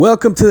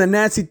Welcome to the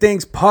Nasty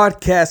Things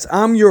Podcast.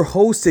 I'm your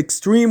host,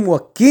 Extreme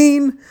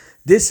Joaquin.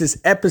 This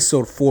is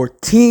episode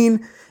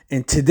 14,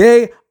 and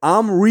today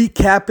I'm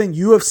recapping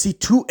UFC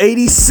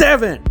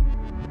 287.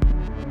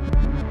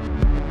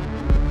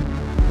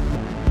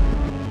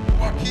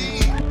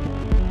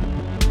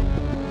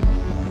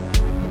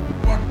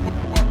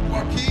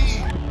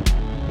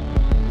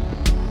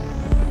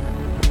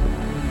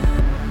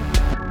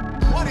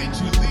 Why didn't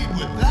you lead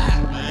with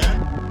that,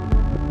 man?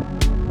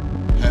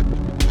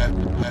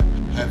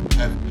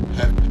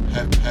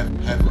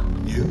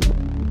 You.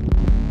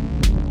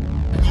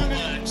 Go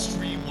on,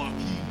 Extreme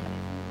Joaquin.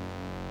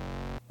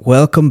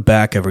 Welcome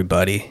back,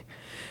 everybody.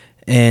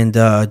 And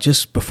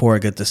just before I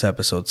get this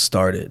episode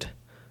started,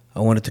 I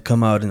wanted to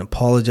come out and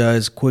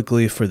apologize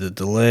quickly for the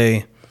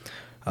delay.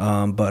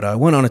 But I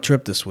went on a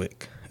trip this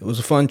week. It was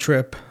a fun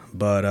trip,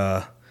 but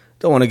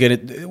don't want to get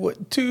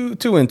it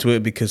too into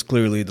it because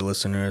clearly the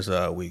listeners,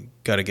 we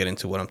got to get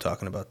into what I'm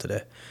talking about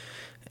today.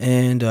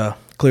 And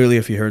clearly,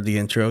 if you heard the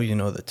intro, you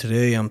know that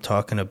today I'm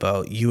talking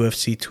about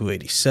UFC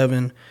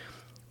 287,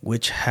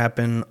 which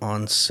happened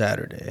on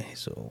Saturday.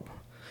 So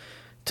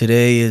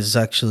today is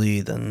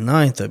actually the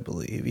 9th, I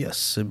believe.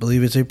 Yes, I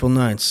believe it's April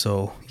 9th.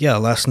 So yeah,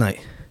 last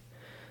night.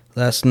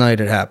 Last night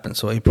it happened,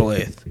 so April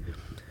 8th.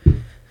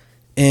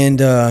 And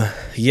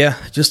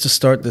just to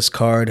start this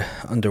card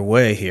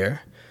underway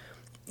here,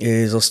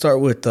 I'll start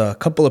with a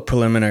couple of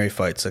preliminary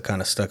fights that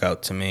kind of stuck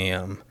out to me.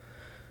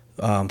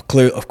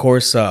 Of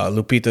course,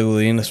 Lupita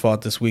Godinez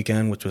fought this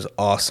weekend, which was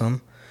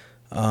awesome.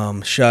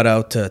 Shout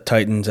out to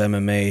Titans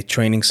MMA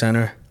Training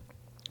Center.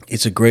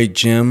 It's a great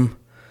gym,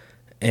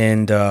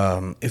 and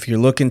if you're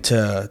looking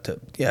to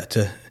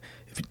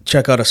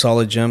check out a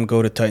solid gym,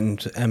 go to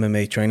Titans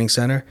MMA Training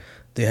Center.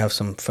 They have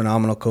some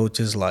phenomenal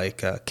coaches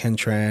like Ken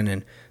Tran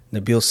and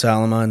Nabil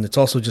Salama, and it's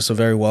also just a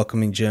very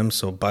welcoming gym,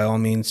 so by all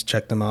means,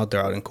 check them out.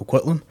 They're out in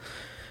Coquitlam.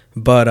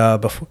 But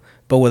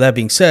with that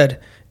being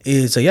said,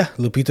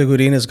 Lupita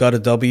Godinez got a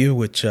W,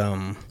 which,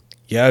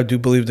 I do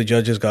believe the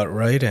judges got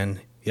right,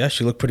 and,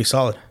 she looked pretty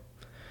solid.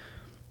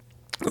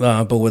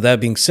 But with that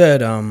being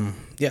said,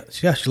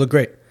 she looked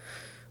great.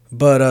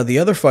 But the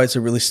other fights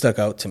that really stuck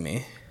out to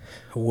me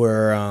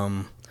were,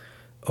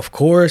 of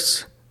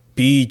course,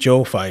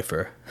 Joe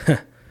Pfeiffer.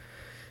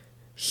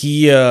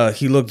 He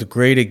looked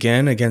great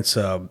again against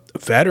a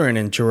veteran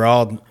in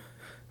Gerald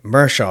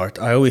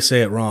Meerschaert. I always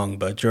say it wrong,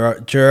 but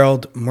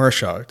Gerald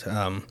Meerschaert.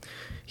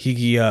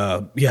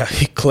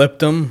 He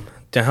clipped him.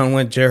 Down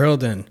went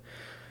Gerald, and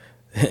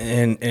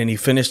he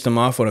finished him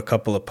off with a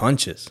couple of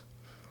punches.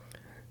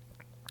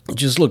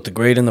 Just looked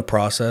great in the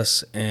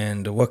process.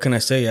 And what can I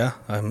say? Yeah,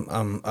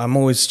 I'm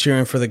always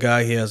cheering for the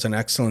guy. He has an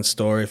excellent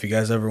story. If you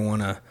guys ever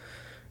want to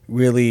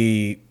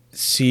really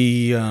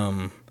see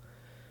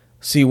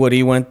what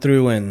he went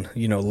through and,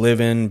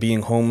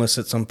 being homeless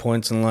at some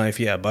points in life,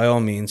 by all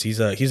means, he's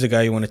a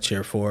guy you want to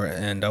cheer for,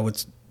 and I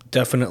would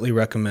definitely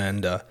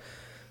recommend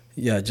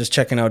just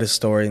checking out his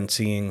story and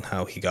seeing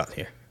how he got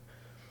here.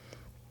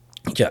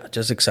 Yeah,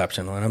 just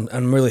exceptional, and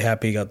I'm really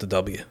happy he got the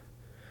W.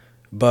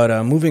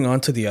 But moving on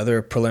to the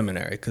other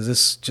preliminary, because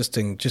this just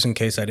in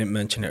case I didn't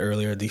mention it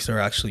earlier, these are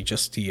actually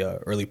just the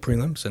early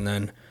prelims, and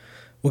then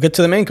we'll get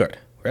to the main card,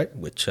 right?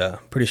 Which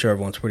pretty sure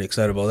everyone's pretty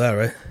excited about that,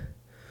 right?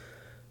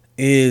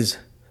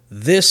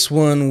 This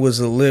one was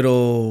a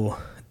little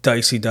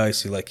dicey,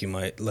 like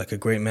a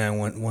great man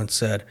once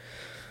said.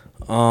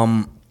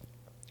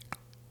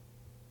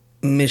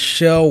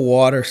 Michelle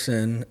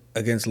Waterson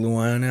against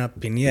Luana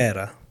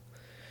Pinheira.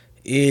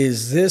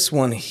 This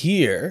one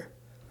here?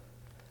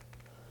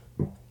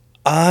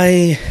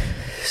 I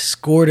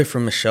scored it for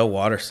Michelle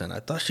Waterson.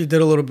 I thought she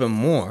did a little bit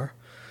more,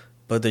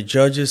 but the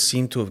judges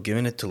seem to have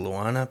given it to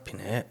Luana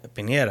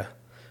Pinheira.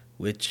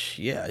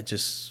 Which,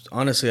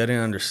 honestly, I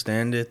didn't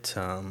understand it.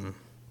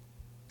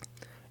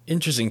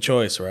 Interesting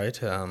choice,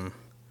 right?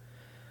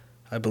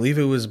 I believe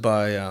it was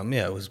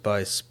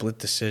by split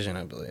decision,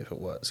 I believe it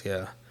was,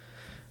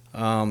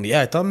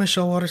 I thought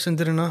Michelle Waterson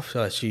did enough.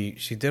 She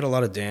did a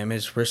lot of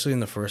damage, especially in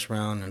the first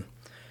round.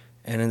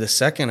 And in the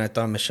second, I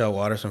thought Michelle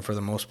Waterson, for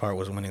the most part,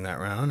 was winning that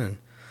round. And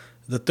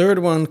the third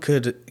one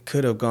could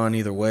have gone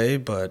either way,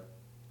 but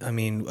I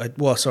think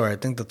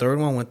the third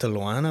one went to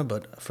Luana,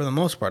 but for the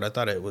most part, I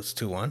thought it was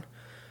 2-1.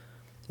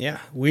 Yeah,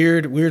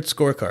 weird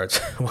scorecards.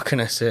 What can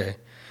I say?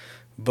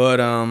 But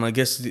I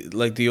guess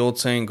like the old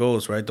saying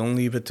goes, right? Don't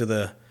leave it to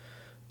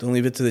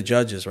the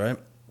judges, right?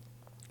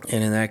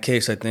 And in that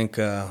case, I think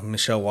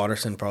Michelle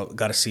Waterson probably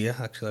Garcia,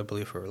 actually, I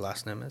believe her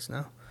last name is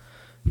now.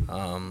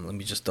 Let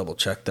me just double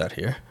check that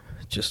here,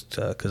 just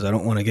because I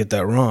don't want to get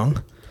that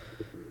wrong.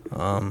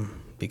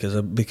 Because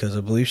I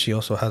believe she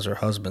also has her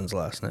husband's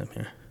last name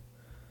here.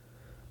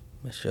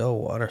 Michelle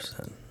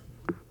Waterson.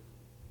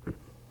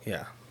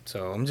 Yeah,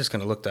 so I'm just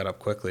going to look that up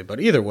quickly. But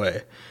either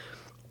way,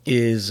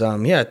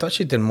 I thought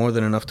she did more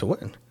than enough to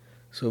win.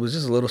 So it was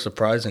just a little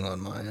surprising on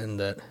my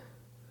end that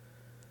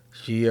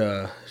she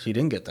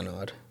didn't get the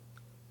nod.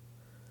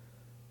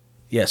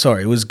 Yeah,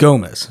 sorry, it was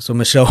Gomez. So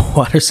Michelle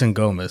Waterson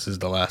Gomez is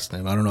the last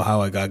name. I don't know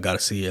how I got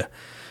Garcia,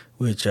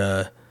 which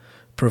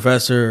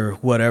Professor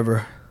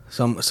whatever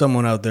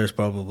Someone out there is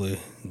probably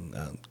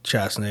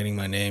chastening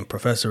my name,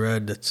 Professor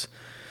Ed. That's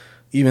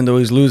even though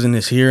he's losing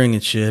his hearing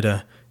and shit.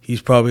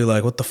 He's probably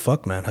like, "What the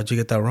fuck, man? How'd you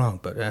get that wrong?"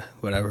 But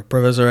whatever.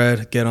 Professor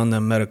Ed, get on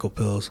them medical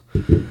pills.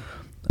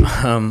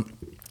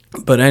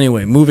 But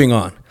anyway, moving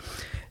on.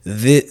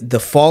 The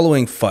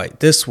following fight,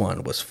 this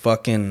one was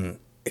fucking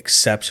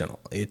exceptional.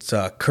 It's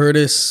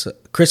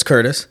Chris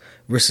Curtis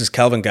versus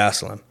Calvin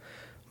Gastelum.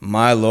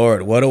 My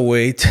lord, what a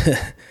way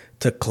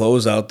to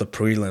close out the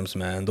prelims,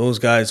 man. Those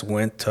guys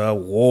went to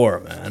war,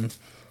 man.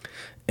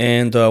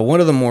 And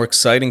one of the more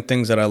exciting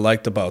things that I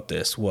liked about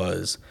this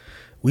was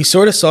we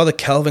sort of saw the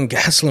Calvin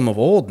Gastelum of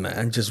old,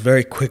 man. Just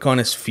very quick on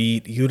his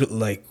feet,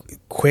 like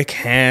quick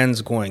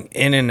hands going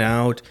in and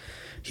out.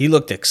 He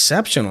looked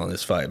exceptional in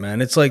this fight, man.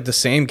 It's like the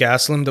same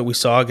Gastelum that we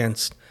saw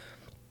against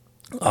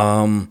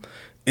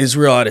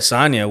Israel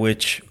Adesanya,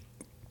 which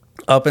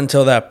up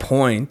until that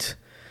point,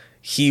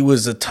 he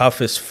was the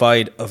toughest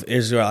fight of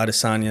Israel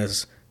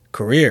Adesanya's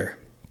career.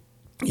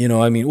 You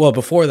know, I mean, well,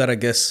 before that, I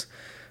guess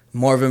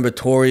Marvin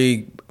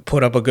Vettori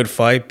put up a good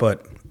fight,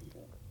 but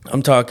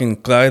I'm talking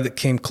guy that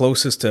came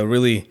closest to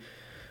really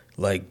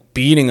like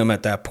beating him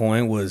at that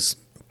point was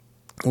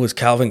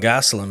Calvin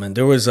Gastelum, and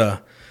there was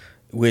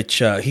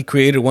he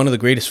created one of the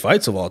greatest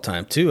fights of all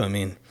time too. I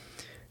mean,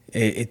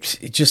 it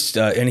just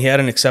and he had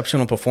an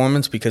exceptional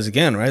performance because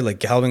again, right, like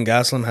Calvin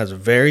Gastelum has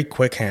very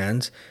quick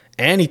hands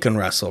and he can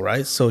wrestle,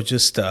 right? So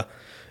just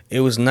it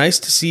was nice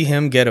to see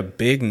him get a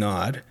big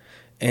nod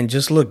and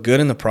just look good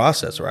in the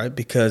process, right?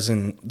 Because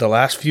in the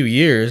last few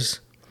years,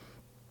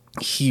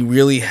 he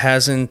really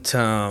hasn't.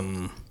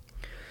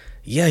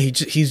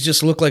 He's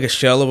just looked like a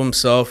shell of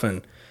himself,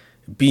 and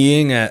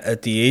being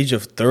at the age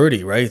of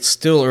 30, right? It's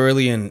still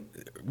early in.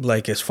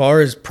 Like as far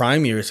as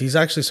prime years, he's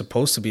actually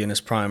supposed to be in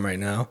his prime right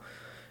now.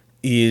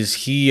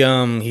 He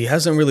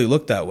hasn't really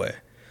looked that way,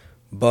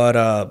 but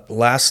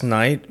last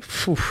night,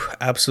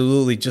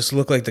 absolutely just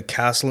looked like the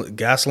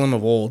Gastelum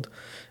of old,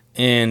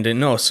 and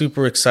no,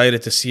 super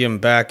excited to see him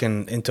back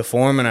into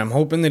form, and I'm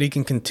hoping that he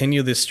can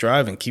continue this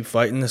drive and keep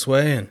fighting this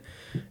way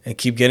and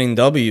keep getting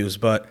W's.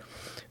 But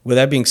with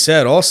that being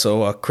said,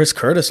 also Chris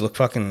Curtis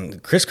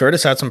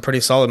had some pretty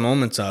solid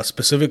moments,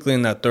 specifically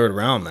in that third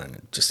round, man.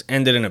 It just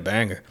ended in a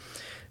banger.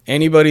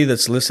 Anybody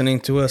that's listening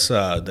to us,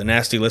 the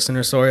nasty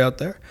listener, sorry, out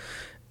there,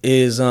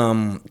 is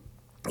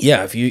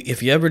if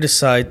you ever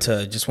decide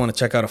to just want to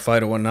check out a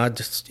fight or whatnot,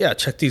 just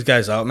check these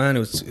guys out, man. It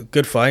was a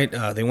good fight.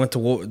 They went to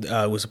war.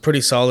 It was a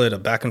pretty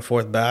solid back and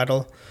forth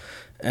battle.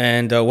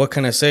 And what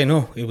can I say?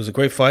 No, it was a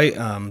great fight.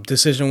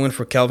 Decision win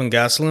for Calvin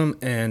Gastelum,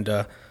 and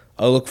I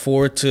look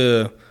forward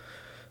to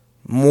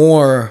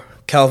more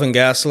Calvin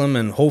Gastelum,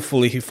 and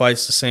hopefully he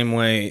fights the same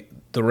way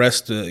the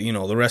rest of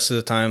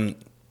the time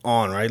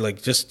on, right?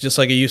 Like just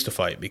like he used to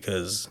fight,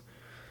 because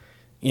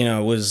I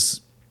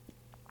was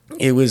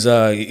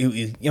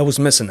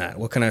missing that.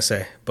 What can I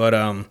say? But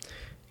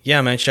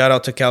man, shout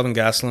out to Calvin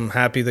Gastelum.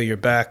 Happy that you're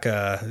back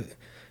to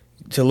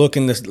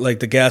looking this like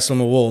the Gastelum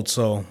of old.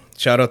 So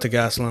shout out to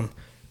Gastelum.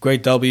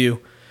 Great W.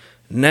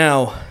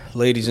 Now,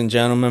 ladies and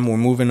gentlemen, we're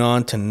moving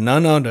on to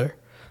none other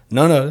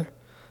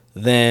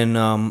than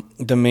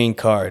the main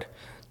card,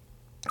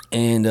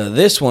 and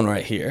this one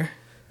right here.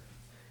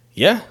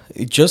 Yeah,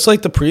 just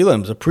like the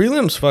prelims. The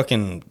prelims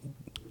fucking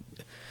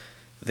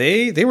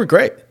they were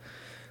great.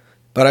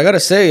 But I got to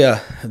say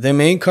the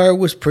main card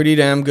was pretty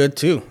damn good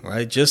too,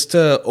 right? Just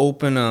to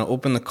open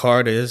the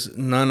card is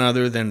none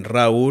other than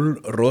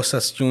Raul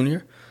Rosas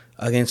Jr.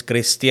 against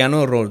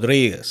Cristiano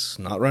Rodriguez,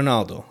 not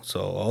Ronaldo. So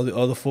all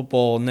the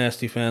football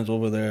nasty fans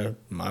over there,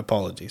 my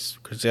apologies.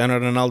 Cristiano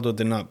Ronaldo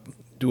did not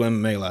do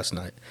MMA last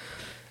night.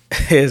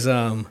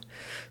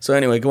 So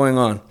anyway, going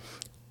on.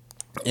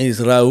 Is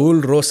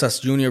Raul Rosas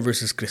Jr.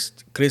 versus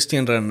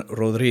Christian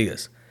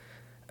Rodriguez.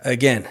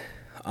 Again,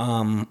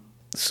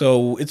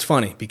 so it's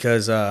funny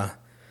because, I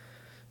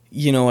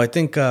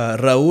think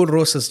Raul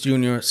Rosas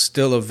Jr. is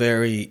still a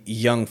very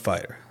young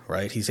fighter,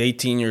 right? He's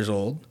 18 years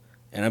old,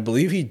 and I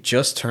believe he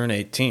just turned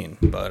 18,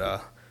 but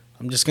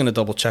I'm just going to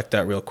double check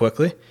that real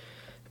quickly.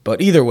 But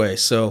either way,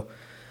 so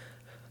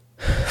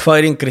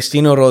fighting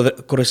Cristiano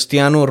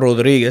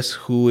Rodriguez,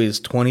 who is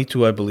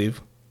 22, I believe,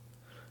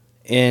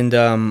 and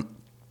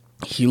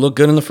he looked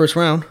good in the first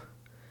round,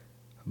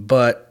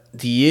 but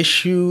the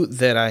issue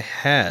that I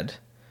had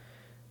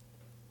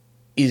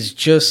is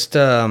just,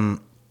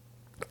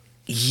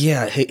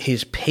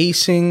 his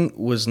pacing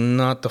was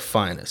not the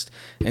finest.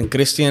 And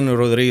Cristiano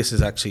Rodriguez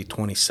is actually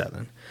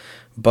 27.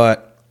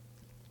 But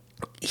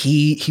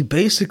he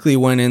basically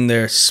went in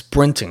there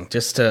sprinting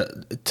just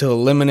to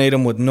eliminate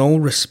him with no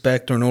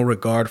respect or no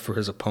regard for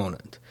his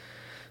opponent.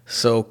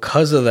 So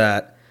because of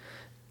that,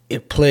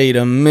 it played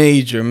a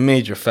major,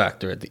 major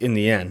factor in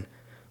the end.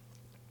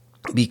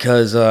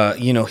 Because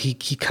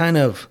he kind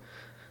of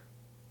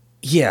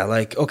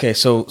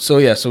so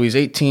he's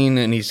 18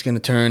 and he's gonna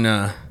turn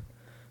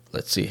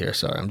let's see here,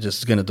 sorry, I'm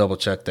just gonna double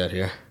check that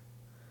here.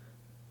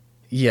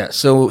 Yeah,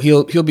 so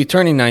he'll be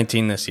turning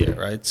 19 this year,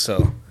 right?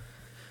 So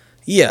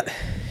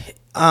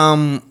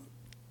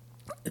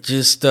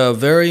just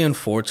very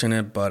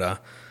unfortunate,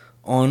 but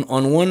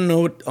On one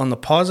note, on the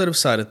positive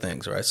side of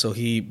things, right? So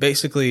he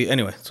basically,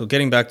 anyway. So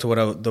getting back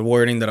to the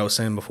wording that I was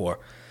saying before,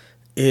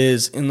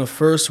 is in the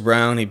first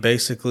round he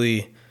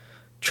basically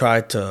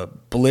tried to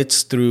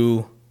blitz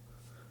through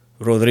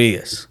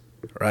Rodriguez,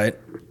 right?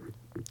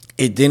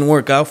 It didn't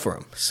work out for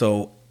him.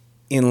 So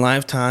in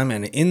lifetime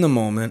and in the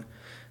moment,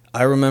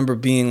 I remember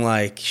being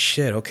like,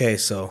 shit, okay,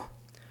 so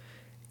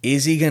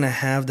is he going to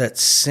have that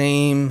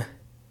same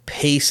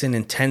pace and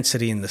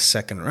intensity in the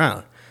second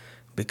round?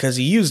 Because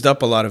he used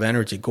up a lot of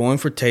energy going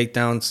for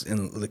takedowns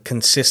and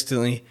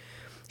consistently.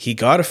 He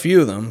got a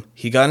few of them.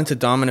 He got into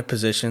dominant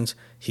positions.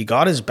 He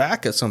got his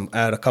back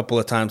at a couple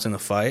of times in the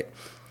fight,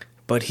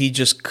 but he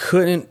just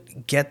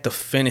couldn't get the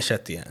finish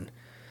at the end.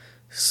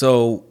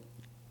 So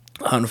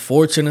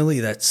unfortunately,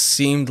 that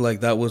seemed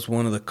like that was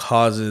one of the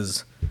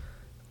causes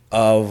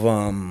of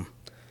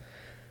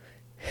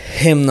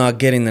him not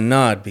getting the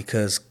nod,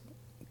 because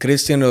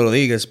Christian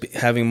Rodriguez,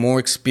 having more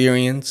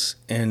experience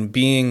and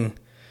being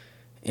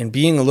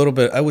a little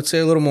bit, I would say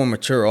a little more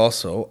mature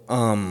also,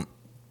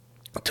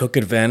 took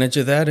advantage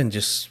of that and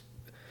just,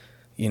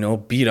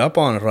 beat up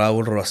on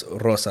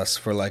Raul Rosas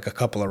for like a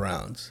couple of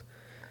rounds.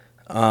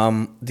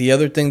 The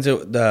other things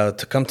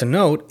to come to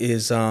note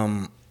is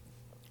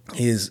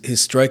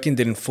his striking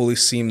didn't fully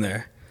seem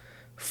there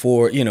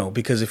for,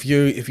 because if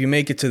you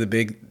make it to the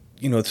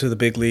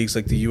big leagues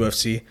like the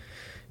UFC,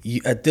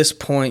 at this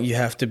point you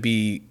have to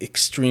be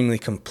extremely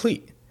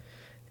complete.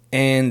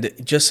 And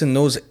just in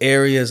those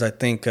areas, I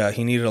think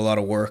he needed a lot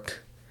of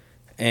work.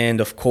 And,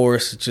 of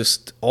course,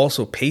 just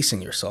also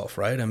pacing yourself,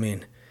 right? I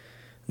mean,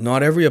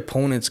 not every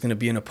opponent's going to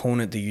be an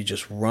opponent that you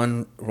just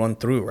run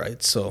through,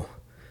 right? So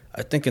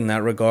I think in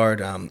that regard,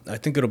 I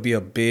think it'll be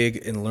a big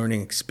and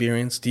learning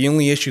experience. The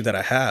only issue that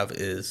I have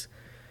is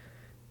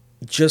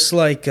just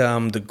like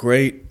the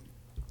great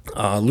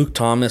Luke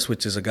Thomas,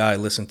 which is a guy I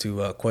listen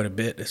to quite a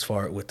bit as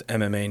far with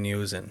MMA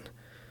news. And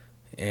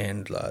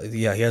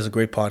he has a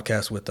great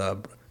podcast with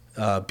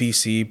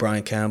BC,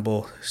 Brian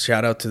Campbell.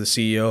 Shout out to the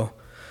CEO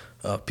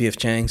of PF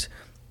Chang's.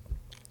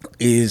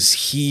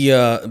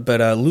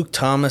 But Luke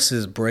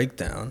Thomas's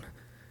breakdown,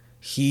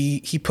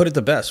 he put it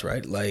the best,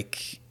 right?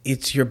 Like,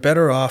 you're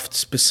better off,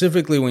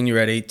 specifically when you're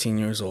at 18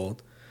 years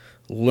old,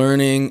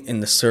 learning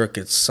in the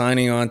circuits,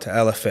 signing on to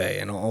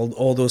LFA and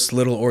all those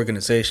little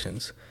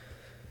organizations.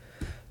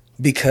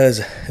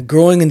 Because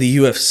growing in the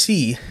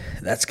UFC,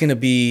 it's gonna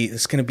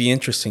be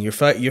interesting. You're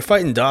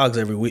fighting dogs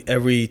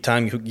every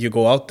time you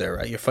go out there,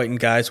 right? You're fighting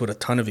guys with a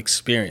ton of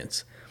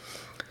experience.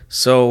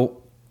 So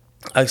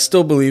I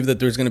still believe that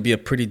there's gonna be a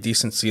pretty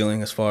decent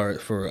ceiling as far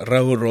for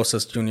Raul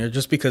Rosas Jr.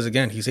 Just because,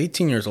 again, he's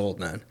 18 years old,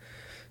 man.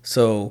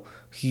 So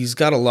he's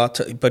got a lot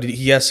to, but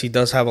yes, he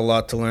does have a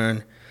lot to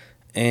learn.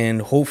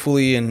 And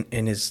hopefully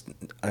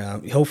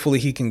hopefully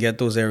he can get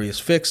those areas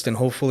fixed, and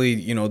hopefully,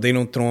 they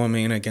don't throw him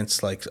in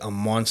against like a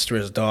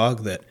monstrous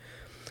dog that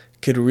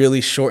could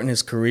really shorten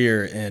his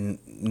career and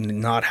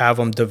not have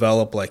him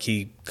develop like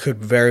he could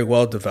very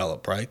well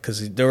develop, right?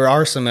 Because there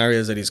are some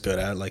areas that he's good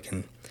at, like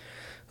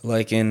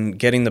in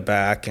getting the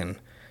back, and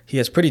he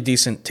has pretty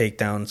decent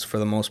takedowns for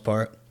the most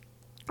part.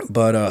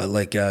 But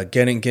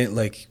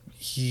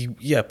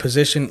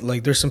position,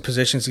 like there's some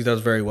positions he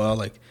does very well,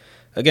 like.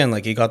 Again,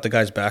 like he got the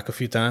guy's back a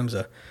few times.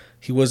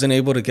 He wasn't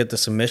able to get the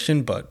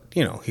submission, but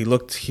he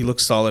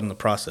looked solid in the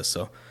process.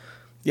 So,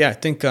 yeah, I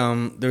think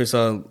there's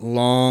a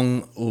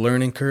long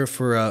learning curve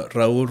for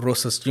Raul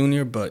Rosas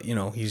Jr. But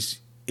he's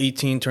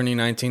 18, turning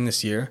 19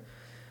 this year,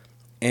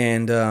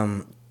 and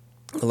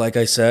like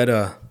I said,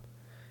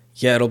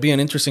 it'll be an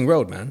interesting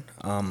road, man.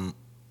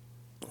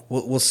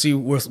 We'll see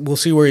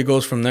where he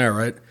goes from there,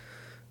 right?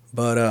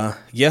 But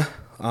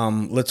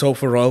let's hope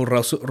for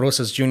Raul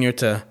Rosas Jr.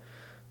 to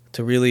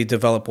really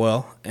develop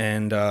well,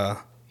 and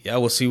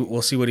we'll see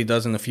what he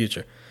does in the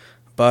future.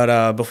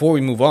 But before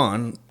we move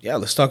on,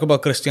 let's talk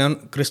about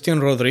Christian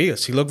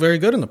Rodriguez. He looked very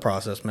good in the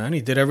process, man. He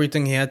did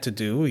everything he had to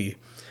do. He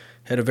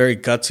had a very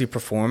gutsy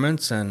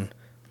performance, and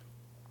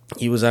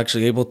he was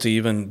actually able to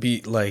even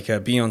be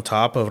on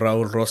top of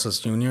Raul Rosas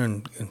Jr.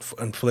 and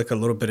inflict a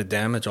little bit of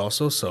damage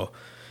also. So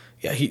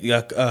he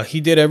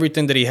did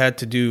everything that he had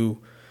to do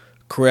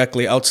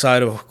correctly.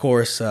 Outside of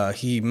course,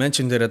 he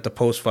mentioned it at the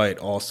post fight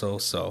also.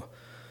 So.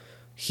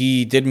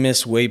 He did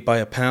miss weight by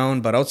a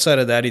pound, but outside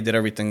of that, he did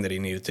everything that he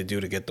needed to do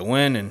to get the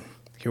win, and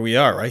here we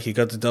are, right? He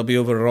got the W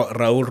over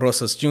Raul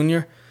Rosas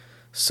Jr.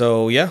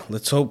 So,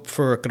 let's hope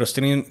for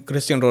Christian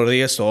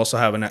Rodriguez to also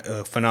have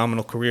a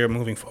phenomenal career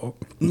moving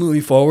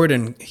forward,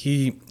 and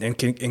keep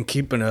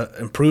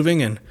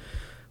improving, and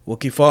we'll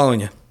keep following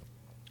you.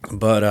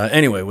 But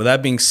anyway, with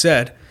that being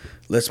said,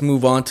 let's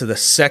move on to the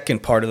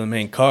second part of the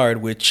main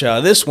card, which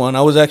this one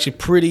I was actually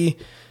pretty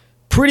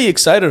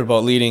excited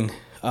about leading.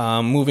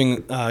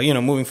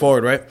 Moving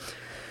forward, right,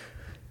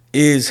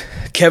 is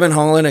Kevin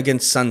Holland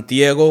against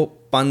Santiago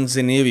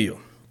Ponzinibbio.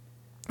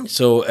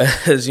 So,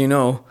 as you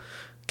know,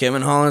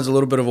 Kevin Holland's a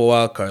little bit of a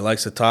wild card. He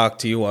likes to talk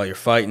to you while you're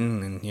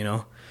fighting,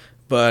 and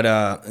but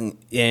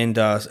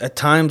at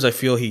times I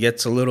feel he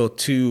gets a little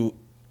too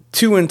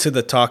into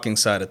the talking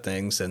side of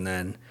things, and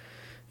then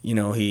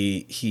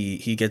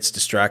he gets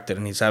distracted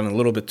and he's having a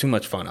little bit too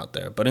much fun out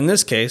there. But in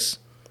this case,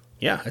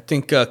 yeah, I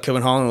think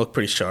Kevin Holland looked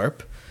pretty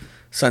sharp.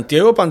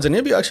 Santiago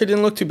Ponzinibbio actually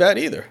didn't look too bad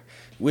either,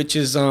 which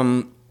is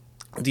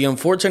the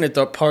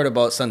unfortunate part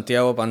about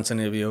Santiago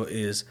Ponzinibbio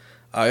is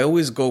I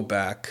always go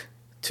back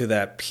to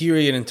that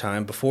period in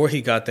time before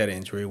he got that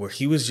injury where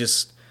he was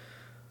just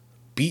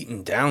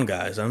beating down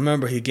guys. I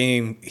remember he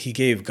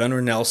gave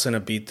Gunnar Nelson a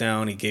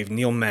beatdown, he gave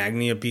Neil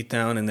Magny a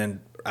beatdown, and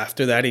then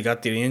after that he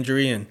got the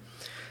injury, and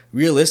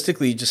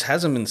realistically he just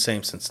hasn't been the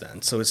same since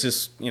then. So it's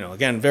just,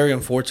 again, very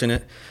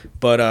unfortunate.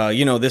 But,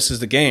 this is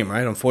the game,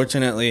 right?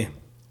 Unfortunately,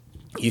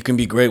 you can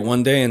be great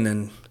one day and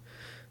then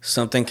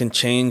something can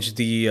change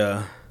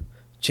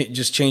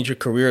just change your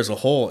career as a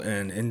whole.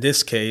 And in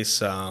this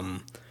case,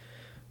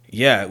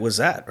 it was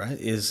that, right?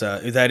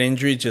 That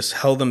injury just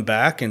held him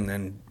back, and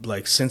then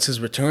since his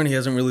return, he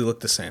hasn't really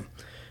looked the same.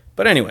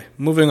 But anyway,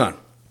 moving on.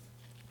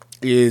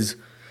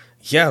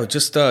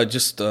 Just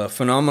a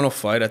phenomenal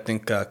fight. I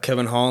think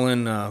Kevin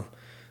Holland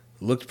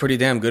looked pretty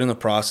damn good in the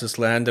process.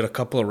 Landed a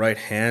couple of right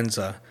hands.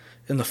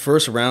 In the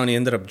first round, he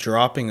ended up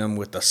dropping him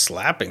with a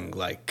slapping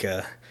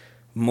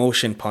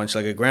motion punch,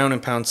 like a ground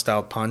and pound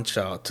style punch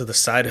to the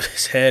side of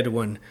his head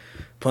when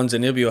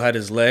Ponzinibbio had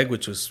his leg,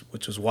 which was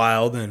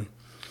wild. And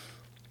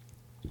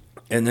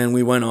then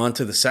we went on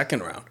to the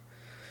second round.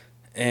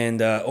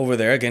 And over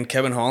there, again,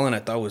 Kevin Holland, I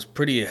thought, was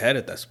pretty ahead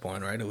at this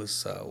point, right? It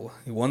was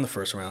he won the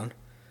first round.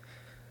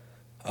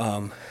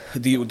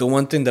 The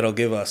one thing that I'll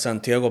give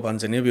Santiago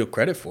Ponzinibbio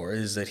credit for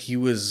is that he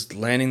was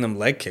landing them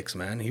leg kicks,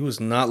 man. He was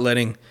not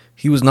letting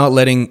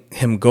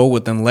him go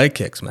with them leg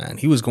kicks, man.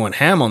 He was going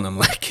ham on them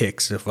leg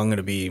kicks, if I'm going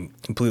to be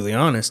completely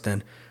honest.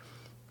 And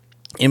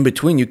in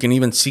between, you can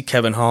even see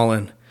Kevin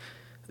Holland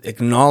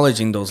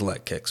acknowledging those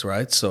leg kicks,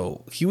 right?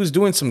 So he was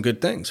doing some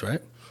good things,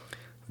 right?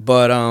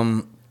 But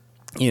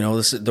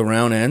the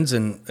round ends,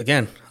 and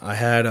again, I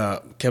had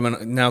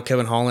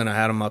Kevin Holland. I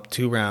had him up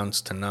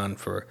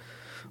 2-0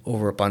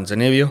 over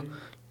Ponzinibbio.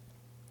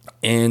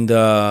 And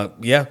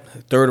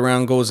third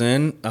round goes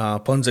in.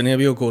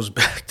 Ponzinibbio goes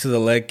back to the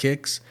leg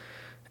kicks,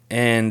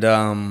 and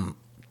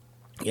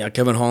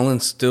Kevin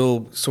Holland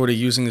still sort of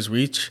using his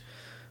reach.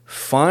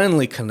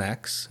 Finally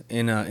connects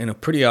in a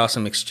pretty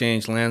awesome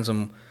exchange. Lands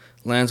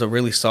a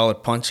really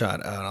solid punch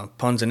at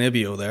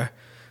Ponzinibbio there.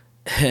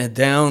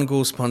 Down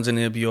goes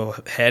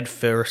Ponzinibbio head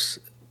first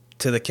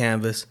to the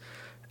canvas,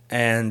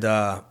 and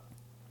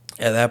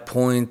at that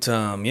point,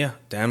 Dan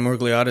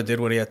Miragliotta did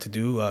what he had to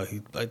do.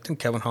 I think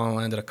Kevin Holland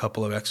landed a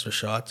couple of extra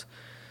shots,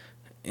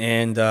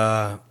 and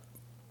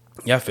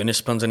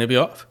finished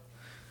Ponzinibbio off,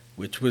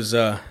 which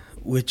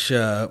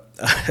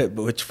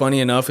funny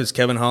enough is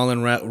Kevin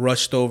Holland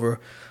rushed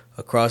over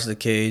across the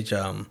cage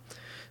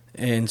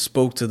and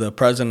spoke to the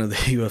president of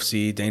the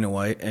UFC, Dana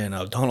White, and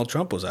Donald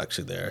Trump was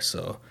actually there.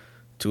 So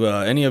to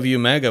any of you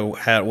MAGA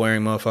hat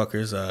wearing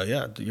motherfuckers,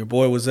 your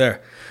boy was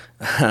there.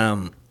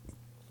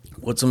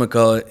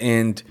 Whatchamacallit,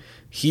 and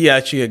he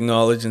actually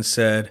acknowledged and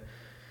said,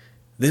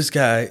 "This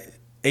guy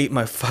ate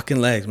my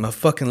fucking legs. My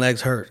fucking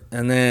legs hurt."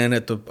 And then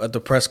at the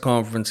press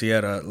conference, he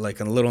had a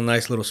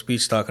nice little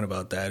speech talking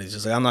about that. He's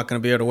just like, "I'm not gonna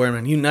be able to wear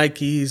my new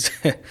Nikes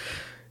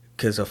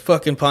because of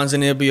fucking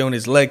Ponzinibbio and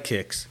his leg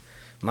kicks.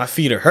 My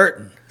feet are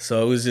hurting."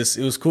 So it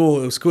was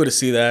cool. It was cool to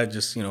see that.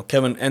 Just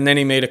Kevin, and then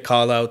he made a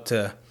call out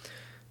to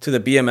the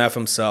BMF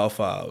himself,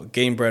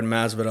 Gamebred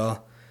Masvidal.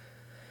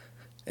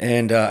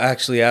 And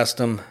actually asked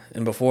him,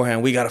 and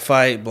beforehand, we got to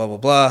fight, blah, blah,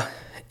 blah.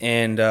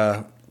 And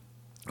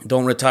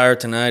don't retire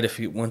tonight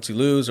once you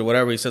lose or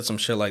whatever. He said some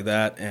shit like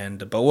that.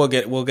 But we'll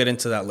get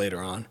into that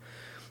later on.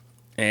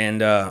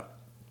 And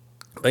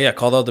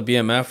called out the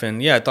BMF.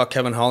 And I thought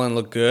Kevin Holland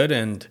looked good.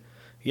 And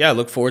I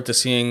look forward to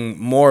seeing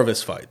more of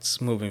his fights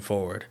moving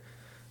forward.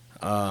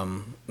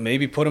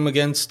 Maybe put him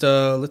against,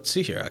 let's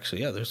see here,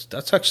 actually.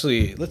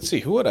 Let's see,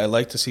 who would I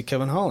like to see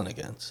Kevin Holland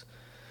against?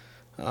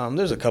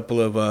 There's a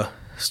couple of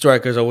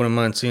strikers I wouldn't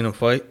mind seeing him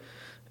fight.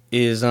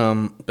 Just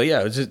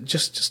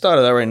thought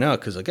of that right now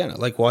because, again, I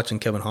like watching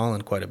Kevin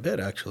Holland quite a bit,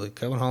 actually.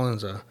 Kevin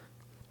Holland's a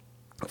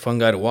fun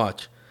guy to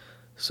watch.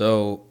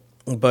 So,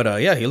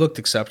 he looked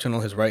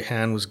exceptional. His right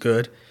hand was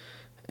good,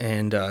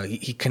 and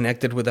he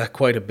connected with that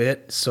quite a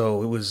bit.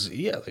 So it was,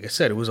 like I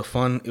said, it was a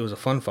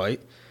fun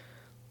fight.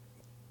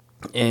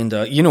 And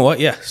you know what?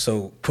 Yeah,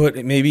 so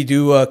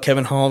do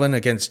Kevin Holland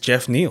against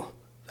Jeff Neal.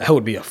 That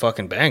would be a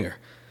fucking banger.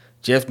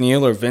 Jeff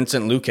Neal or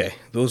Vincent Luque.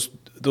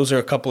 Those are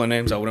a couple of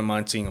names I wouldn't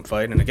mind seeing him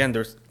fight. And again,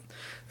 they're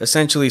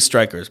essentially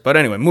strikers. But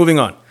anyway, moving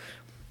on.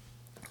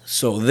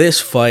 So this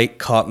fight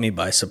caught me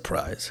by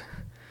surprise.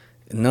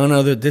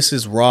 This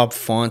is Rob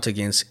Font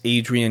against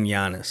Adrian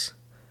Yanez.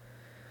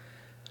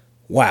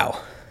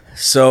 Wow.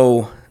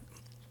 So,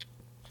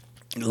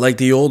 like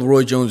the old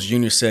Roy Jones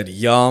Jr. said,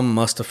 y'all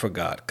must have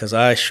forgot, because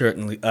I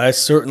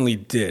certainly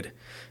did.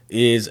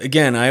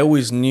 Again, I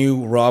always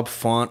knew Rob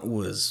Font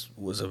was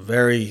he's a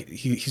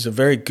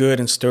very good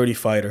and sturdy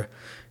fighter.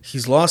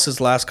 He's lost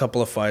his last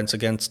couple of fights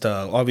against,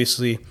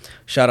 obviously,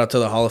 shout out to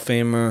the Hall of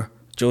Famer,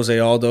 Jose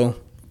Aldo.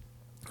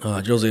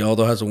 Jose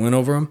Aldo has a win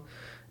over him.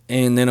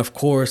 And then, of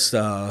course,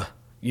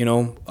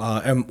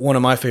 and one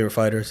of my favorite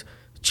fighters,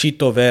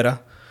 Chito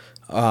Vera.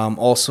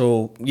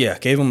 Also, yeah,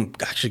 gave him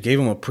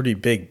a pretty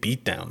big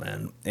beatdown,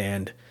 man.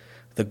 And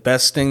the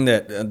best thing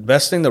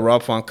that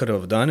Rob Font could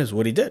have done is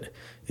what he did.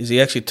 Is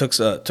he actually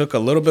took a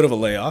little bit of a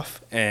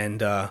layoff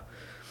and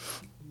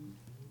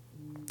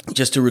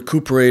just to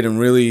recuperate and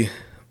really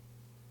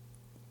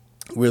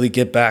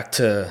get back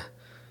to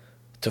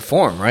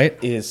form, right?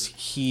 Is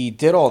he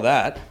did all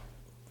that,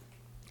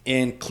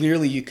 and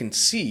clearly you can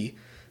see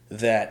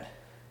that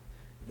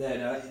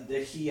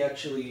he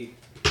actually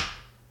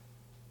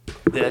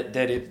that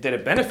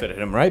it benefited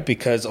him, right?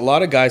 Because a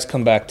lot of guys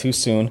come back too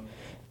soon,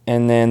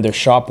 and then they're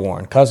shop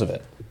worn because of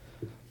it.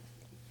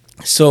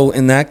 So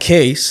in that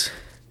case,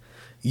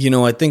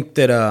 I think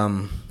that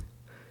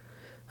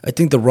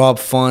the Rob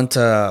Font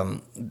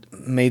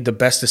made the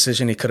best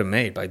decision he could have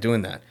made by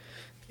doing that.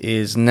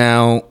 Is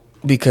now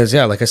because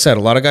like I said,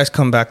 a lot of guys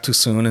come back too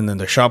soon, and then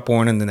they're shop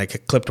worn, and then they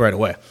get clipped right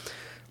away.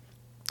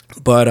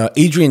 But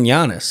Adrian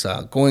Yanez,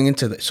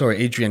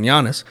 Adrian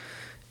Yanez,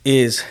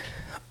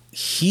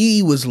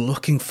 he was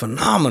looking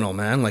phenomenal,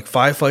 man. Like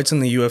 5 fights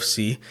in the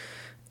UFC,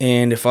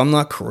 and if I'm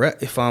not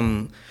correct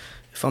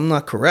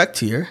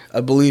here,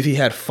 I believe he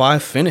had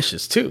 5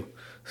 finishes too.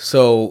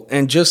 So,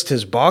 and just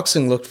his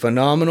boxing looked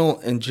phenomenal,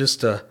 and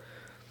just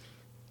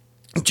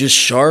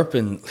sharp,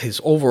 and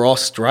his overall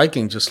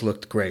striking just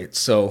looked great.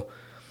 So,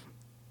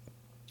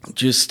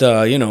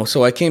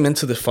 so I came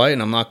into the fight,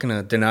 and I'm not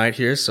gonna deny it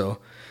here.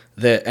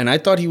 And I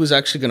thought he was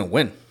actually gonna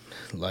win.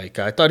 Like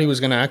I thought he was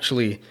gonna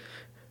actually,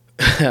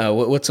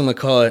 what's I'm gonna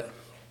call it?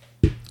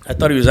 I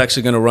thought he was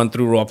actually gonna run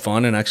through Rob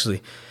Font and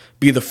actually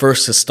be the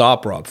first to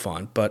stop Rob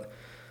Font. But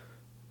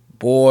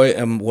boy,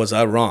 was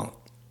I wrong.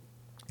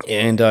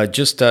 And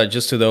just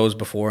to those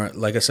before,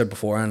 like I said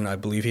before, and I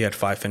believe he had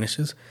 5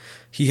 finishes.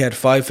 He had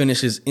 5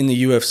 finishes in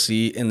the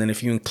UFC, and then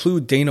if you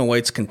include Dana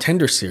White's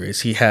Contender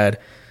Series, he had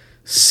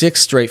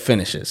 6 straight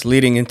finishes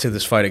leading into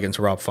this fight against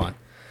Rob Font.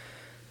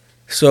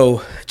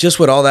 So just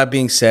with all that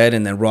being said,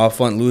 and then Rob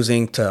Font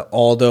losing to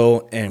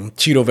Aldo and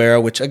Chito Vera,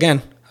 which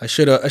again I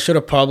should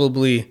have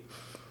probably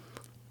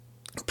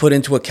put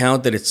into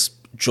account that it's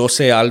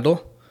Jose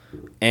Aldo,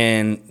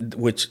 and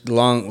which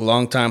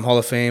long time Hall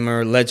of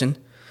Famer legend,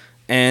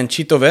 and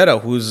Chito Vera,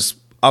 who's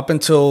up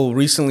until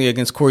recently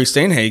against Corey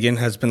Steinhagen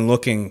has been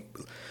looking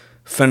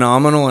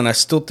phenomenal, and I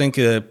still think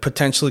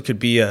potentially could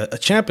be a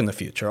champ in the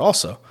future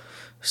also.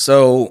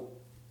 So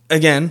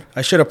again,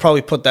 I should have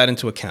probably put that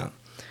into account.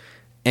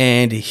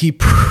 And he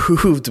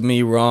proved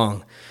me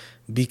wrong,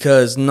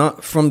 because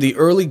not from the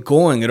early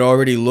going, it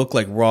already looked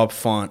like Rob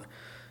Font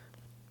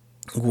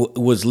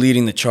was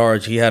leading the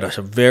charge. He had a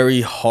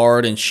very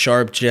hard and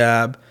sharp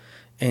jab,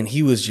 and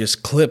he was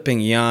just clipping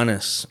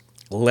Giannis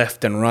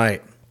left and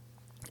right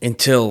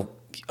until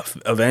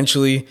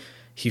eventually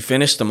he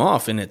finished him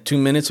off in 2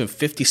 minutes and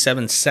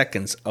 57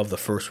 seconds of the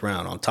first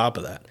round on top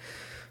of that.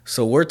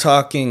 So we're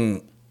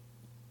talking...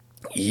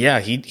 Yeah,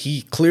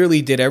 he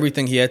clearly did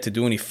everything he had to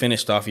do, and he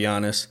finished off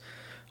Giannis,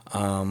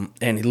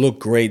 and he looked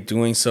great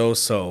doing so.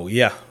 So,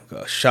 yeah,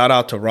 shout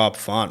out to Rob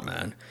Font,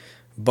 man.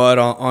 But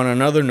on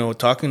another note,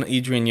 talking to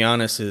Adrian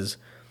Yanez is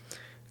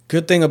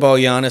good thing about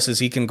Giannis is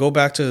he can go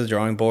back to the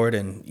drawing board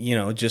and,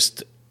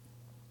 just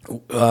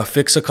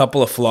fix a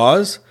couple of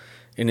flaws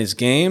in his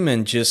game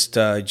and just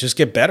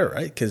get better,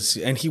 right?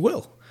 And he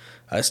will.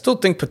 I still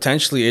think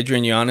potentially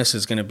Adrian Yanez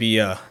is going to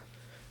be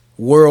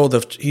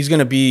he's going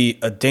to be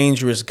a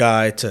dangerous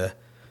guy to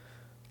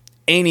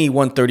any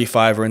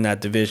 135er in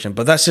that division.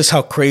 But that's just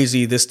how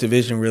crazy this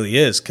division really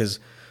is. Because,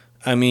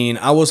 I mean,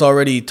 I was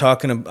already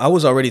thinking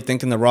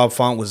that Rob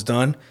Font was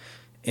done.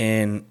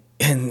 And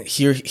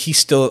here he's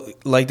still,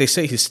 like they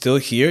say, he's still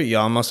here.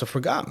 Y'all must have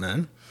forgot,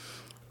 man.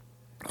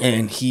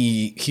 And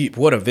he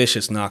what a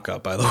vicious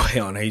knockout, by the way,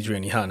 on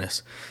Adrian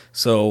Yanez.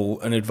 So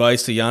an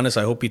advice to Yanez,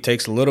 I hope he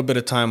takes a little bit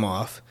of time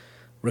off,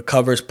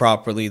 recovers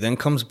properly, then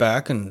comes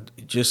back and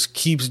just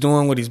keeps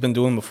doing what he's been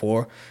doing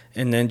before,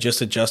 and then just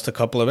adjust a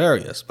couple of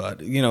areas. But,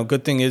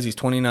 good thing is he's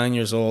 29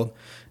 years old,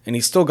 and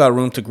he's still got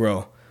room to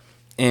grow.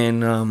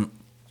 And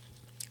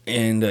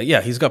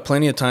he's got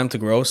plenty of time to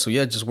grow. So,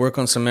 yeah, just work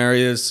on some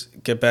areas,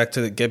 get back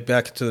to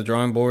the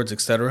drawing boards,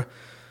 etc.,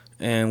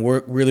 and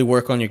really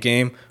work on your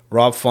game.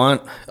 Rob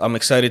Font, I'm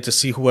excited to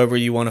see whoever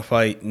you want to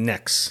fight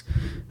next,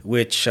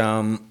 which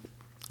in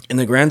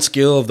the grand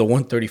scale of the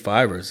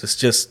 135ers, it's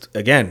just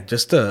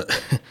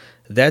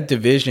that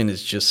division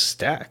is just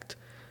stacked.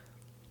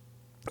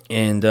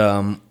 And what's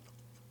I'm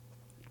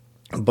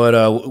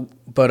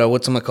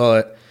gonna call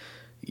it?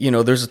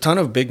 There's a ton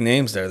of big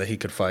names there that he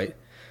could fight.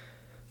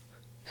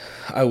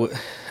 I would,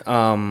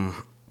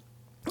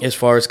 as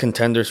far as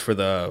contenders for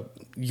the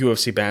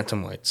UFC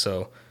bantamweight.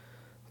 So,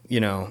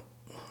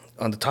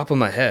 on the top of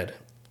my head,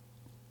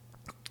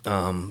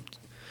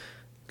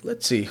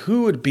 let's see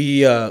who'd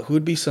be a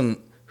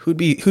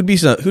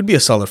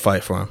solid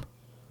fight for him.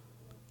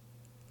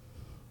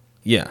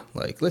 Yeah,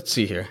 let's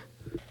see here.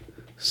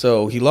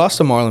 So he lost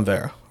to Marlon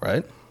Vera,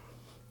 right?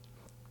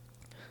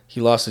 He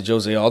lost to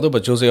Jose Aldo,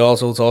 but Jose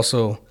Aldo's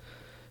also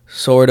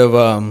sort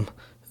of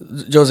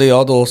Jose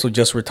Aldo also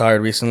just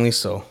retired recently,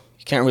 so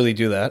you can't really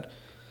do that.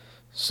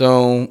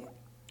 So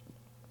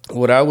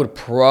what I would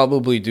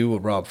probably do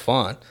with Rob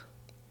Font,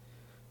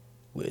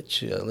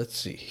 which let's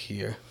see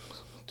here.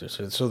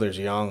 There's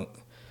Young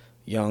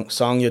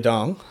Song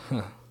Yadong.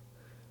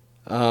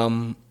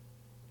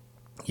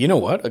 You know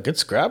what? A good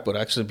scrap would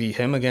actually be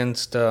him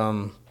against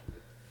him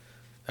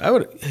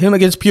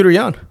against Peter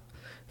Yan,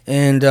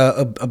 and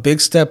a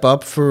big step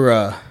up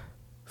for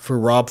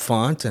Rob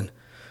Font, and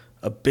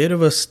a bit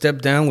of a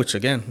step down. Which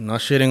again, I'm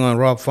not shitting on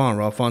Rob Font.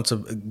 Rob Font's a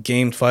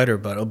game fighter,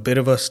 but a bit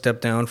of a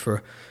step down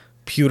for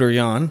Peter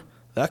Yan.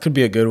 That could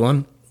be a good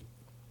one.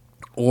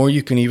 Or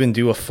you can even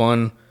do a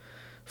fun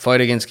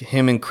fight against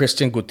him and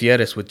Christian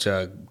Gutierrez, which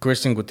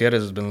Christian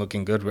Gutierrez has been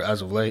looking good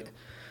as of late.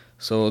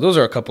 So those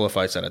are a couple of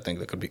fights that I think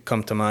that could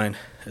come to mind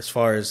as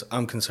far as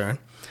I'm concerned.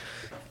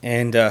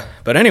 And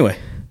but anyway,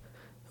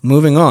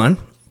 moving on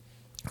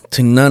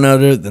to none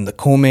other than the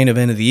co-main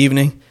event of the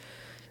evening.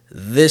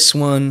 This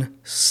one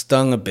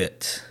stung a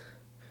bit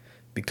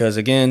because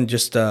again,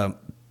 just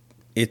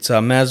it's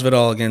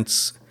Masvidal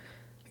against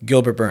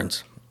Gilbert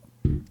Burns,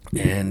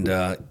 and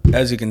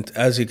as you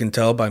can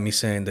tell by me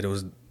saying that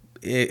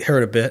it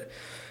hurt a bit.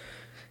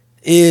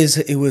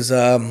 It was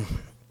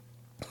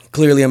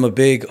clearly, I'm a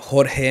big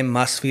Jorge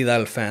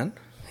Masvidal fan,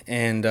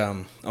 and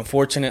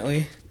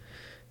unfortunately,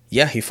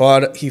 yeah, he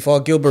fought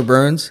Gilbert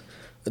Burns.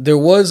 There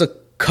was a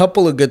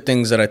couple of good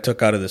things that I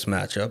took out of this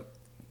matchup.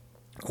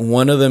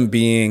 One of them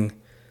being,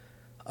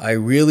 I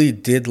really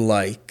did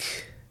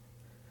like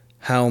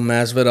how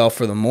Masvidal,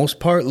 for the most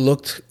part,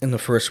 looked in the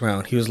first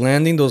round. He was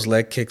landing those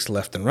leg kicks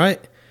left and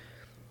right,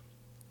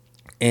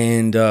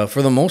 and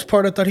for the most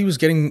part, I thought he was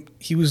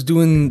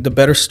doing the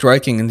better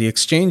striking in the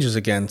exchanges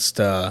against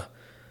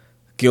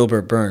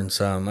Gilbert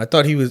Burns. I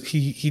thought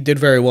he did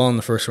very well in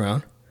the first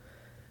round,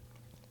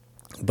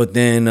 but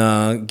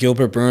then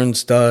Gilbert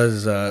Burns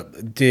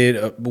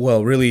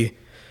really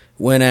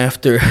went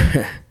after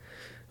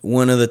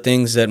one of the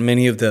things that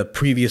many of the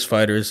previous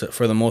fighters,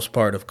 for the most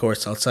part, of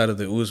course, outside of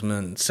the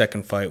Usman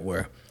second fight,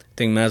 where I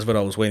think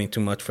Masvidal was waiting too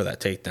much for that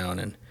takedown,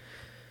 and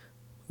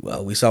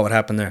well, we saw what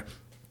happened there.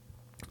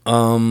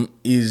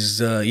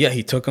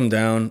 He took him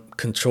down,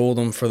 controlled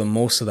him for the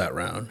most of that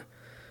round,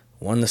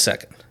 won the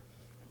second.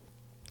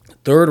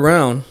 Third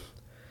round,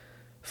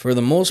 for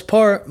the most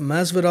part,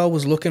 Masvidal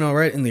was looking all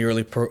right in the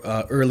early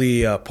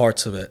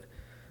parts of it.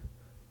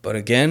 But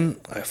again,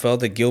 I felt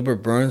that Gilbert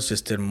Burns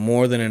just did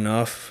more than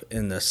enough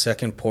in the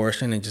second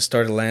portion and just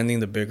started landing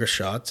the bigger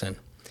shots. And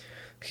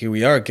here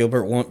we are.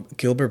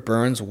 Gilbert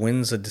Burns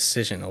wins a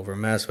decision over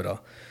Masvidal.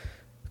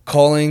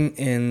 Calling,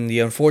 and the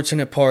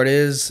unfortunate part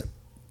is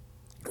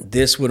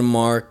this would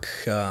mark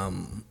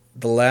the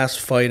last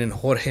fight in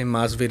Jorge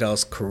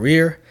Masvidal's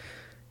career.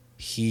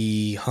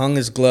 He hung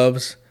his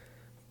gloves,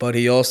 but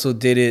he also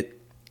did it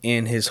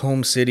in his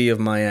home city of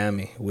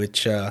Miami,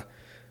 which,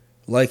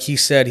 like he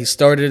said, he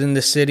started in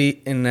the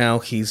city and now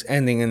he's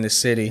ending in the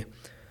city.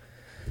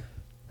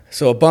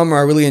 So a bummer.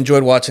 I really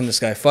enjoyed watching this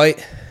guy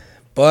fight,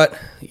 but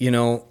you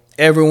know,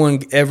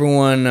 everyone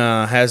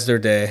has their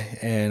day,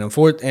 and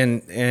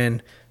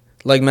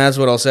like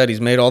Masvidal said,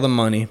 he's made all the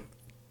money,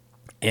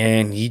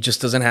 and he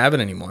just doesn't have it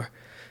anymore,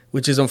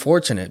 which is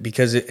unfortunate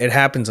because it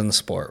happens in the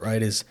sport,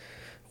 right? Is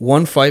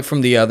one fight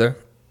from the other.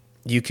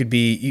 You could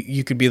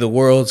be the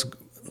world's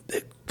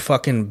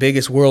fucking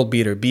biggest world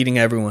beater, beating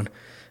everyone,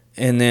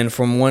 and then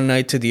from one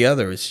night to the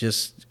other, it's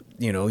just,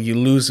 you know, you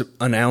lose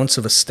an ounce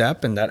of a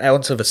step, and that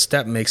ounce of a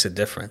step makes a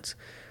difference.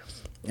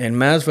 And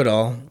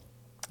Masvidal,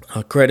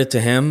 credit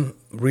to him,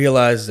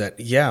 realized that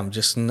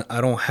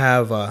I don't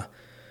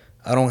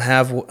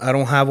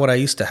have what I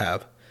used to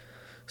have.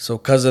 So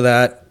because of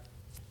that,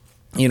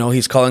 you know,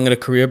 he's calling it a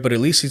career, but at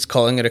least he's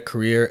calling it a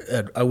career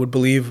at, I would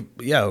believe,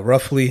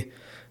 roughly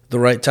the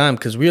right time.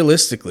 Because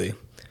realistically,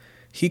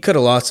 he could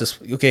have lost this.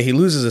 Okay, he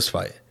loses this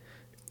fight.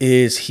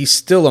 He's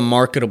still a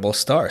marketable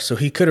star. So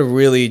he could have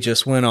really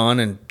just went on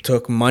and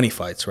took money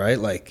fights, right?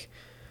 Like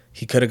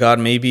he could have got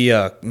maybe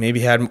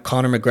had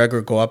Conor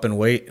McGregor go up in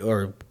weight,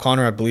 or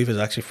Conor, I believe, is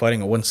actually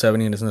fighting at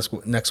 170 in his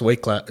next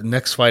weight class,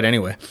 next fight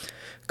anyway.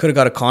 Could have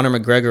got a Conor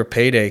McGregor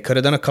payday. Could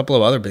have done a couple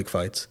of other big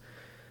fights,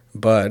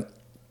 but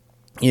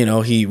you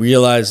know, he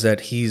realized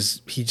that he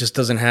just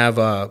doesn't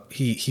have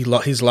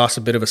he's lost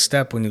a bit of a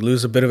step. When you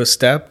lose a bit of a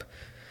step,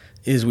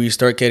 is where you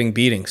start getting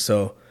beating.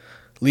 So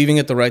leaving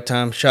at the right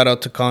time. Shout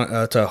out to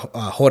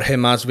Jorge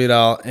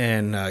Masvidal,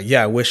 and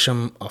I wish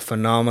him a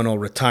phenomenal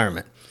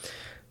retirement.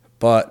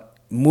 But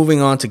moving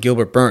on to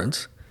Gilbert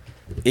Burns,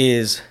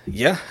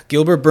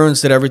 Gilbert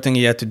Burns did everything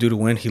he had to do to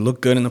win. He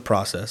looked good in the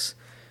process,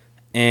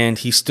 and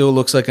he still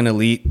looks like an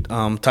elite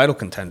title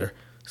contender.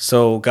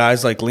 So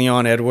guys like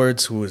Leon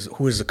Edwards, who is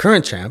the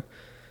current champ,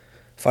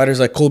 fighters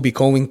like Colby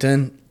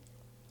Covington,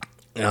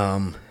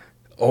 Shavkat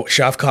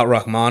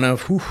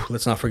Rakhmonov,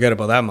 let's not forget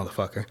about that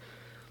motherfucker,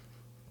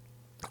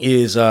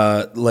 is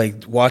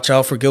watch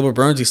out for Gilbert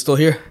Burns. He's still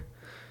here.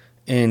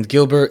 And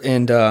Gilbert,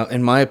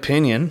 in my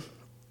opinion,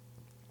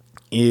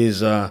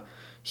 he's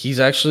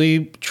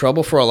actually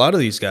trouble for a lot of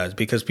these guys,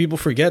 because people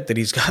forget that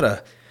he's got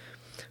a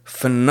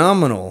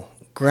phenomenal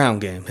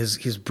ground game.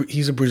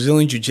 He's a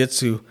Brazilian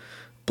Jiu-Jitsu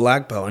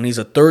black belt, and he's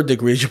a third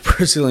degree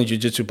Brazilian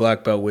Jiu-Jitsu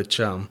black belt, which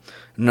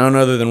none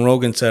other than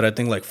Rogan said, I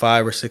think like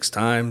 5 or 6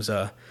 times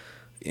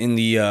in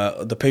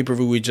the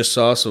pay-per-view we just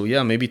saw. So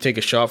yeah, maybe take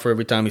a shot for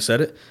every time he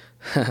said it.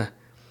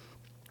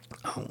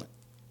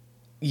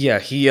 Yeah,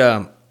 he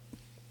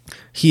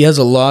has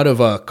a lot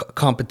of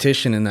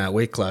competition in that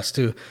weight class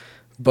too,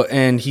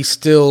 and he's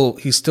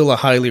still a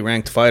highly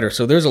ranked fighter.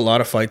 So there's a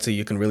lot of fights that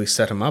you can really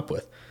set him up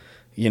with.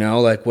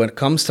 Like what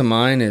comes to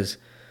mind is,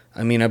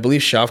 I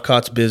believe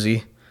Shavkat's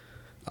busy.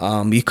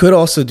 You could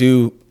also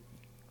do,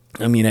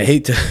 I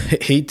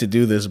hate to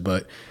do this,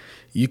 but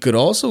you could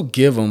also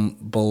give him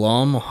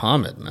Bilal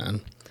Muhammad,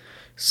 man,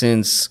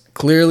 since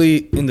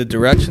clearly in the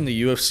direction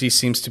the UFC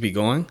seems to be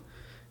going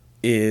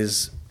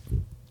it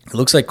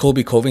looks like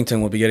Colby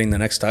Covington will be getting the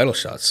next title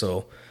shot.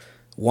 So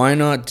why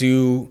not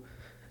do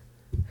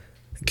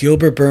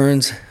Gilbert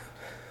Burns?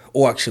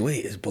 Oh, actually,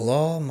 wait, is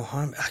Bilal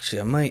Muhammad?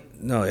 Actually,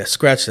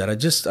 scratch that. I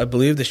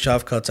believe the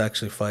Shavkat's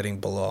actually fighting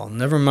Bilal.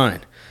 Never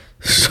mind.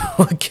 So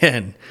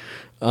again,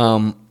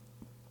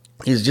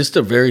 it's just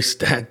a very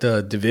stacked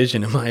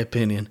division in my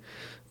opinion.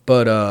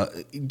 But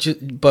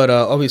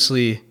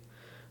obviously,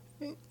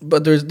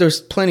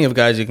 there's plenty of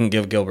guys you can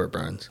give Gilbert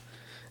Burns,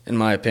 in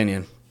my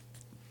opinion.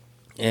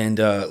 And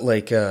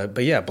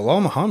but yeah,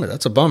 Bilal Muhammad,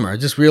 that's a bummer. I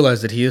just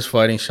realized that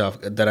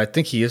I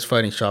think he is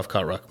fighting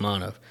Shavkat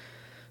Rakhmonov.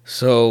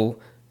 So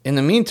in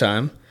the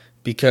meantime,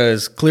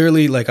 because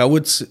clearly,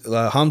 Hamza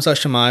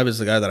Shemaev is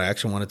the guy that I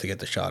actually wanted to get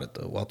the shot at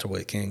the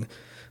welterweight king,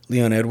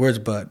 Leon Edwards,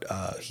 but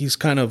he's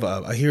kind of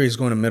I hear he's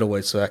going to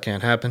middleweight, so that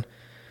can't happen.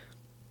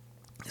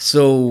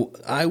 So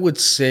I would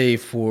say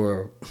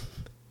for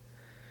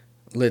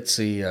none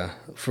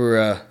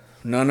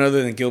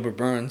other than Gilbert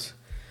Burns,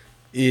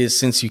 is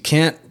since you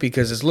can't,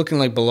 because it's looking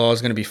like Bilal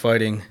is going to be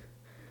fighting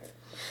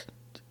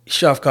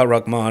Shavkat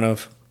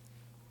Rakhmonov.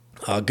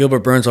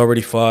 Gilbert Burns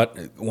already fought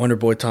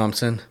Wonderboy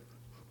Thompson.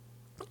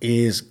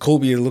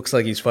 Colby, it looks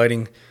like he's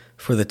fighting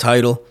for the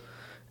title.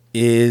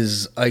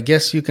 I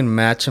guess you can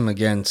match him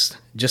against,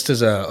 just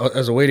as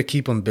a way to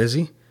keep him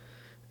busy,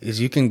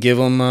 is you can give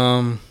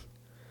him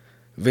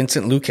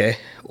Vincent Luque,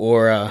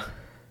 or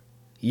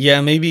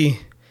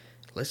maybe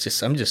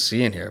I'm just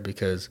seeing here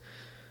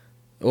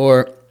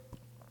or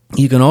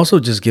you can also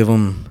just give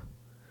him,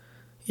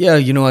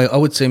 I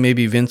would say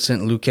maybe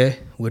Vincent Luque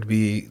would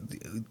be,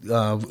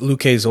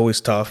 Luque is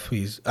always tough.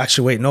 I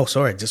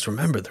just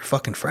remembered, they're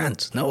fucking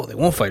friends. No, they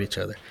won't fight each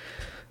other.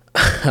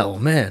 Oh,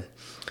 man.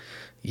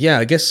 Yeah,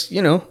 I guess,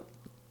 you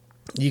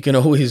can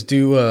always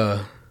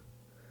do,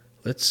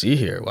 let's see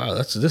here. Wow,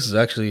 this is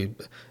actually,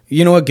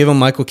 you know what? Give him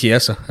Michael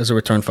Chiesa as a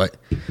return fight.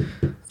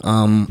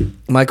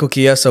 Michael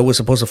Chiesa was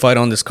supposed to fight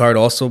on this card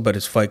also, but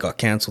his fight got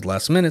canceled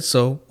last minute,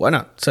 so why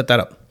not set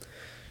that up?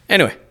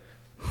 Anyway,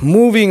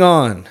 moving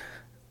on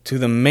to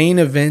the main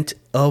event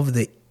of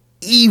the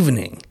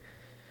evening.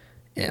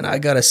 And I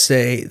gotta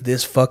say,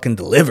 this fucking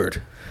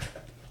delivered.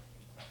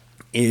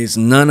 Is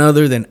none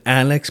other than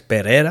Alex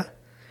Pereira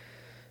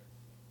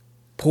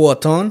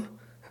Poatan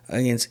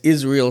against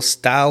Israel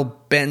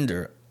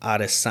Stylebender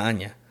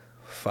Adesanya.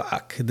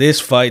 Fuck, this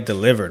fight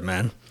delivered,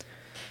 man.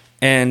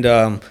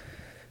 And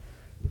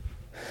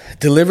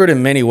delivered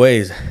in many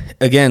ways.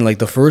 Again,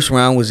 the first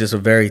round was just a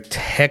very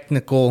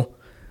technical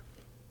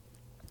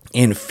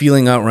and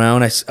feeling out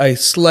round. I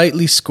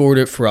slightly scored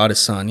it for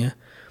Adesanya.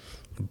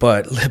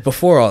 But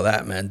before all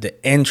that, man, the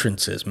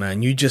entrances,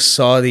 man, you just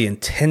saw the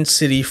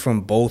intensity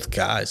from both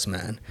guys,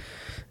 man.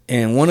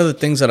 And one of the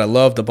things that I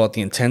loved about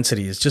the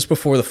intensity is just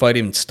before the fight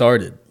even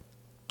started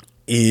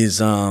is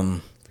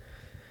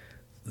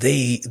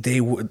they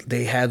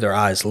had their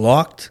eyes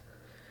locked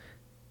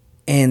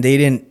and they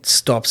didn't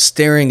stop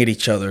staring at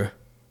each other.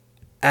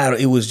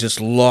 It was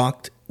just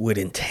locked with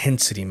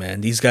intensity,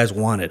 man. These guys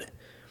wanted it.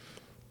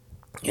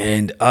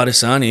 And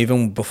Adesanya,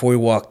 even before he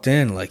walked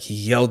in, he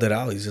yelled it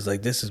out. He's just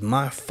like, this is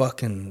my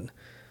fucking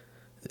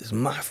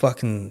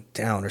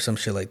town or some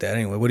shit like that.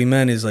 Anyway, what he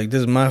meant is this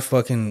is my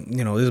fucking,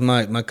 this is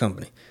my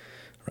company,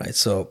 right?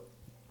 So,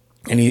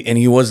 and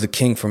he was the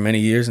king for many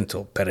years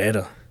until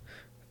Pereira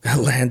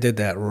landed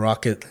that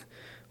rocket,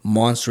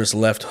 monstrous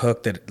left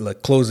hook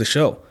that closed the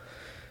show.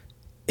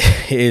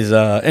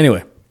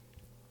 Anyway,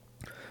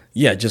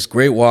 yeah, just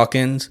great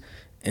walk-ins,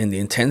 and the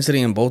intensity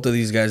in both of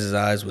these guys'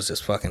 eyes was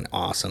just fucking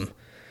awesome.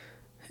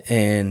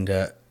 And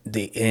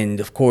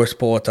of course,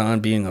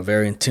 Poatan being a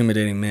very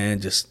intimidating man,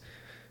 just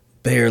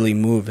barely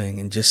moving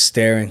and just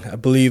staring. I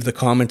believe the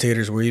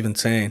commentators were even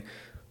saying,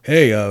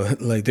 hey,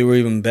 they were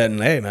even betting,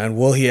 hey, man,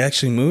 will he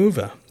actually move?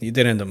 He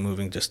did end up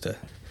moving just to,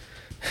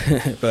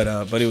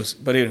 but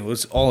it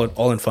was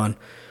all in fun.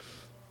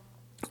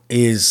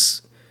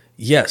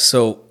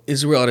 So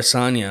Israel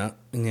Adesanya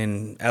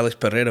and Alex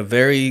Pereira,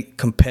 very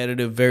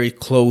competitive, very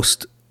close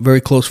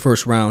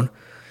first round,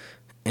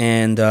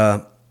 and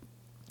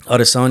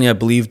Adesanya, I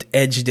believed,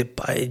 edged it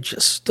by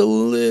just a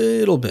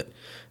little bit.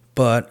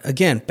 But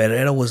again,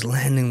 Pereira was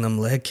landing them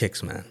leg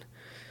kicks, man.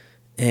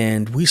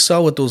 And we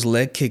saw what those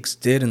leg kicks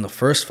did in the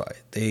first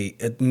fight.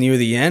 Near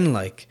the end,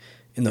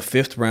 in the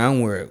 5th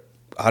round where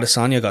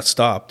Adesanya got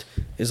stopped,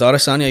 is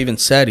Adesanya even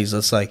said, he's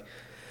just like,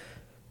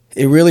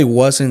 it really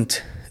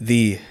wasn't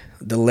the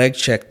leg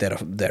check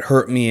that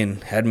hurt me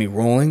and had me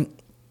rolling.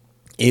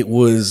 It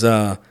was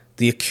the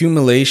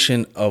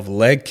accumulation of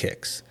leg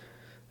kicks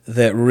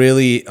that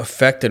really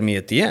affected me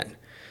at the end.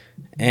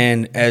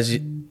 And as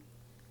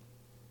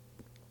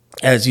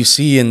you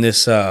see in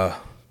this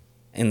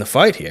in the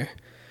fight here,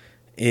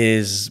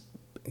 is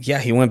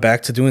he went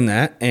back to doing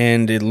that,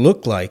 and it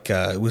looked like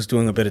it was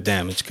doing a bit of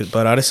damage.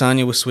 But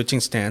Adesanya was switching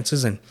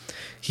stances, and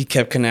he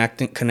kept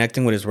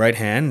connecting with his right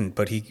hand,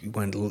 but he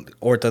went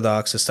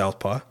orthodox to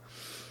southpaw.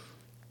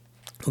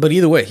 But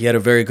either way, he had a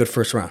very good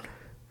first round.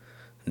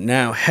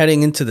 Now,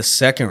 heading into the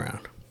second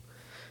round,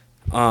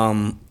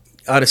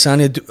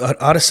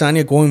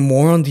 Adesanya going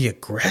more on the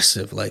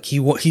aggressive. Like,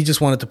 he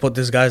just wanted to put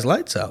this guy's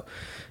lights out.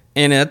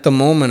 And at the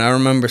moment, I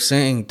remember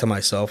saying to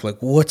myself, like,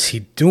 what's he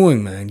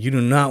doing, man? You do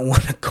not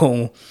want to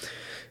go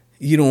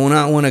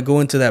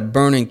into that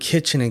burning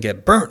kitchen and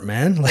get burnt,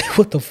 man. Like,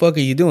 what the fuck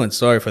are you doing?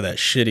 Sorry for that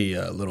shitty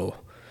little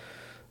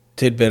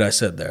tidbit I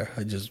said there.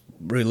 I just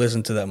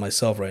re-listened to that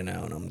myself right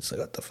now, and I'm just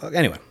like, what the fuck?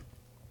 Anyway,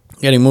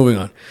 moving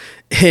on.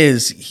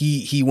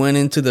 He went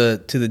into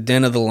the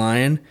den of the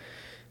lion,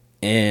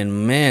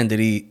 and man, did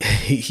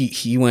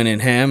he went in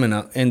ham,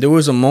 and there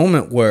was a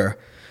moment where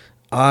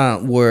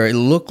it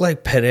looked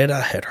like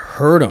Pereira had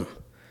hurt him.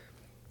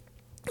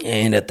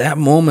 And at that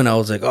moment, I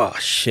was like, oh,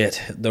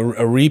 shit. A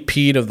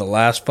repeat of the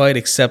last fight,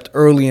 except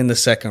early in the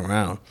second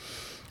round.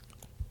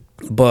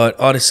 But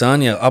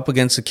Adesanya, up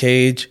against the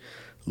cage,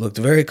 looked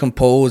very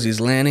composed. He's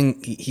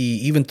landing. He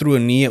even threw a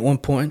knee at one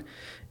point.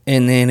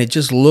 And then it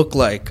just looked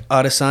like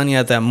Adesanya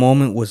at that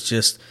moment was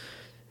just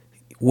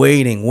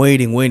waiting.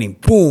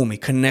 Boom. He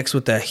connects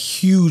with that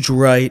huge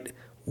right,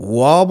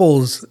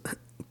 wobbles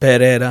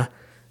Pereira,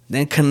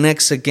 then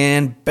connects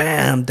again.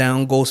 Bam,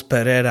 down goes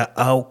Pereira,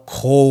 out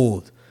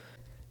cold.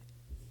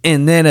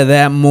 And then at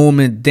that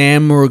moment,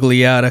 Dan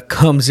Miragliotta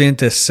comes in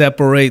to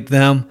separate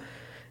them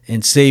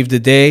and save the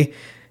day.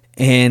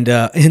 And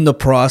in the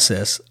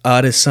process,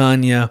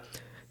 Adesanya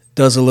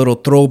does a little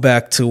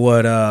throwback to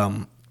what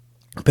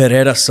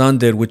Pereira's son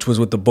did, which was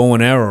with the bow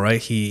and arrow,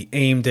 right? He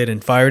aimed it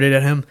and fired it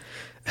at him.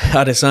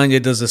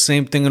 Adesanya does the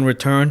same thing in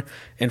return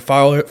and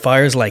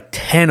fires like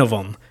 10 of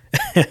them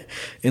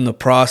in the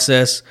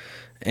process.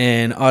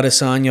 And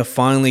Adesanya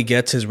finally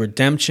gets his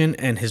redemption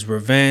and his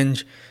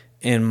revenge.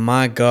 And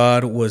my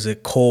God, was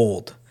it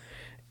cold.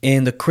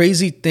 And the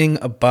crazy thing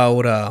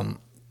about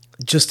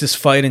just this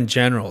fight in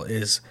general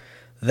is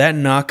that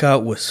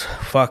knockout was,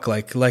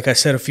 like I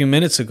said a few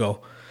minutes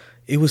ago,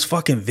 it was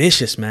fucking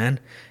vicious, man.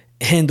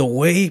 And the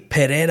way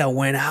Pereira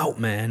went out,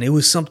 man, it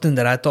was something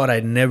that I thought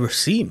I'd never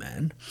see,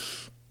 man.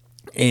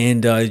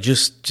 And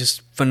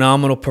just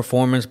phenomenal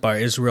performance by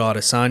Israel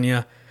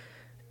Adesanya.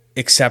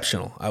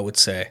 Exceptional, I would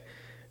say.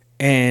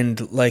 And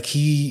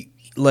he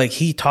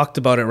talked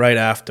about it right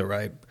after,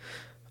 right?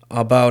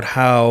 About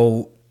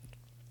how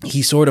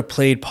he sort of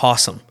played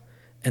possum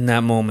in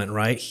that moment,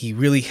 right? He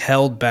really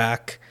held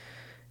back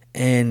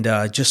and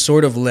just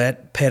sort of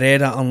let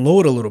Pereira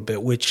unload a little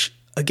bit, which,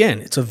 again,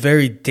 it's a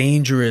very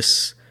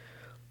dangerous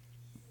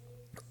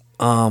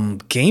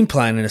game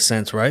plan in a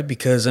sense, right?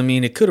 Because, I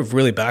mean, it could have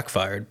really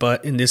backfired,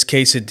 but in this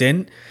case it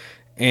didn't.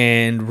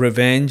 And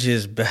revenge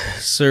is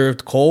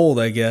served cold,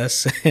 I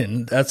guess.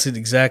 And that's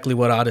exactly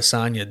what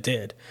Adesanya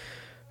did.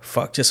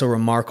 Just a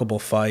remarkable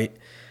fight.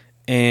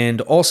 And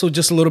also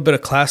just a little bit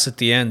of class at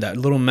the end. That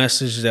little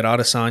message that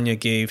Adesanya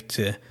gave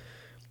to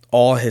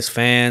all his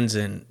fans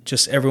and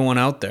just everyone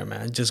out there,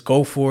 man. Just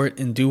go for it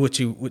and do what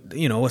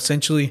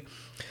essentially,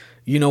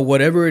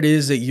 whatever it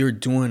is that you're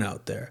doing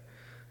out there.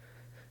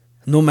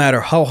 No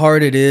matter how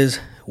hard it is,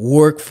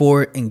 work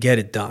for it and get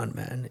it done,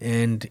 man.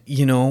 And,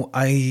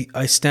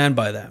 I stand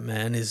by that,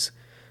 man.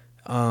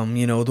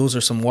 Those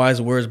are some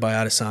wise words by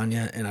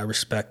Adesanya, and I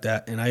respect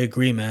that. And I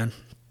agree, man.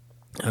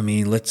 I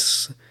mean,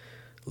 let's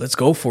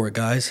go for it,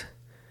 guys.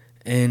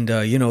 And,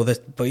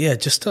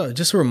 just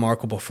a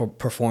remarkable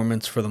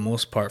performance for the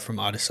most part from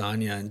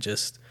Adesanya. And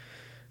just,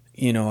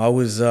 it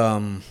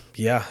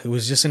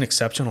was just an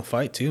exceptional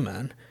fight too,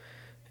 man.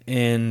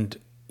 And,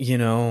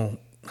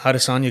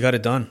 Adesanya got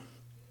it done.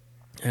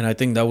 And I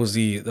think that was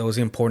the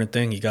important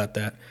thing. He got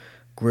that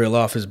grill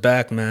off his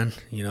back, man.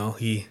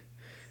 He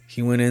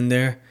went in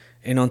there.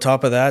 And on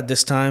top of that,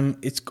 this time,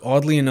 it's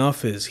oddly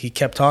enough, is he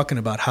kept talking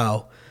about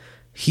how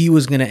he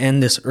was going to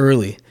end this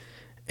early.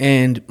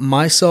 And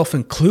myself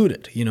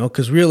included,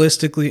 because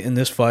realistically in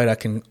this fight, I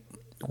can,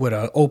 with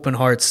an open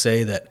heart,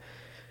 say that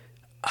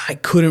I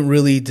couldn't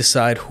really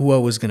decide who I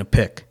was going to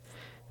pick.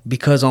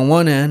 Because on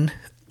one end,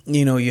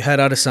 you had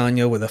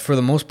Adesanya, for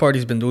the most part,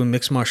 he's been doing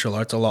mixed martial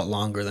arts a lot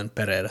longer than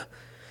Pereira,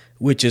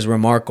 which is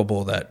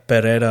remarkable that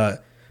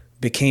Pereira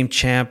became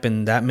champ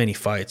in that many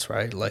fights,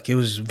 right? Like, it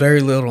was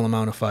very little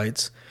amount of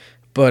fights.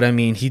 But, I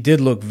mean, he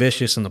did look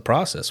vicious in the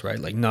process, right?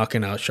 Like,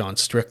 knocking out Sean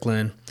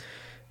Strickland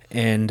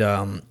and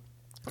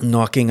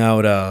knocking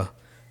out,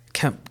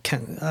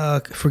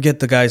 forget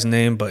the guy's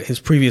name, but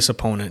his previous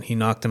opponent, he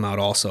knocked him out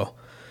also.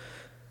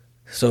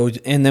 So,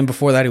 and then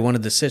before that, he won a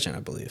decision,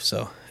 I believe.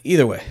 So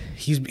either way,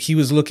 he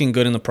was looking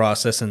good in the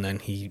process, and then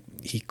he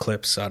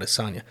clips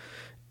Adesanya.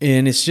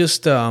 And it's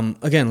just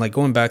again, like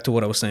going back to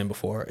what I was saying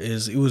before,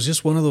 is it was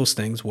just one of those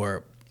things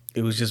where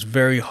it was just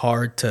very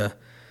hard to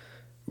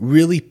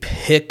really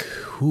pick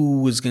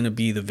who was going to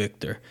be the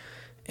victor.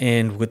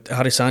 And with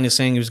Adesanya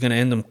saying he was going to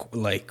end them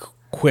like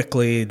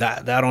quickly,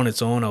 that on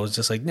its own, I was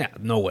just like, nah,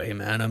 no way,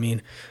 man. I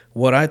mean,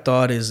 what I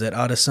thought is that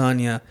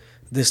Adesanya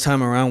this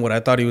time around, what I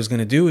thought he was going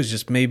to do is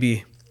just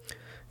maybe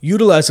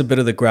utilize a bit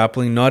of the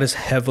grappling, not as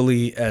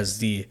heavily as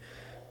the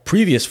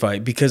previous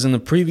fight, because in the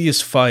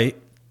previous fight,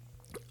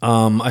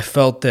 I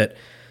felt that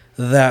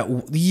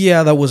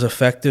was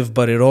effective,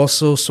 but it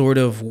also sort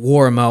of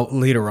wore him out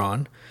later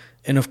on.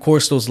 And of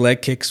course, those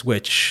leg kicks,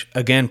 which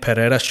again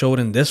Pereira showed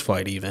in this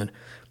fight, even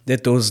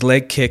that those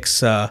leg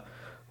kicks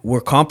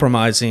were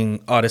compromising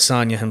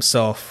Adesanya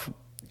himself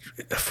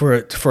for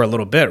a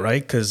little bit,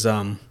 right? Because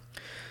I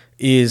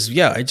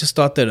just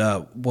thought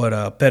that what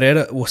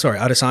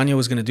Adesanya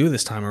was going to do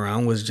this time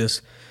around was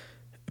just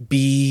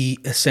be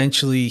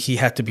essentially, he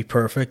had to be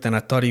perfect, and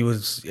I thought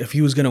if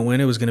he was going to win,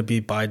 it was going to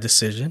be by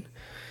decision,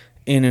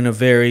 and in a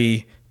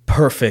very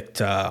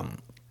perfect.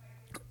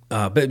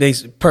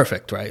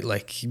 Perfect, right?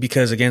 Like,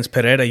 because against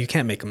Pereira, you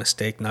can't make a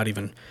mistake, not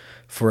even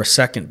for a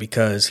second,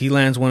 because he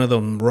lands one of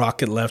them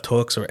rocket left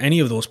hooks or any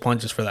of those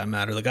punches for that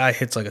matter. The guy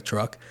hits like a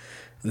truck.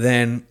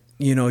 Then,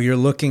 you're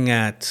looking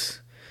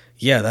at,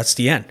 that's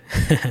the end.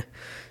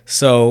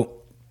 So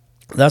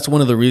that's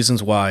one of the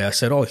reasons why I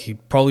said, he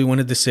probably win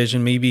a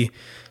decision, maybe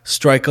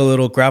strike a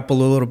little,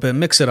 grapple a little bit,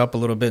 mix it up a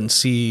little bit and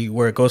see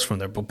where it goes from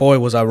there. But boy,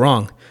 was I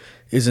wrong.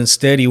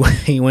 Instead,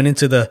 he went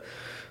into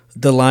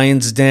the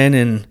lion's den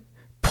and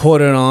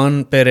put it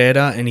on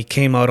Pereira, and he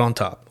came out on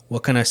top.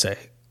 What can I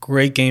say?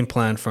 Great game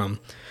plan from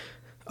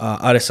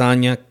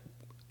Adesanya.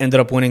 Ended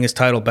up winning his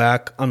title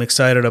back. I'm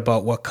excited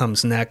about what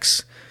comes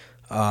next,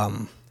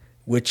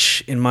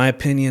 which, in my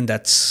opinion,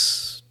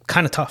 that's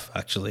kind of tough,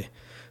 actually.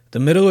 The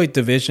middleweight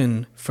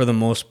division, for the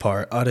most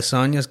part,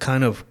 Adesanya's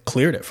kind of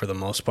cleared it for the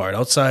most part.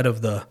 Outside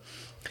of the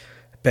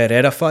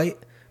Pereira fight,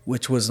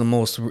 which was the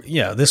most,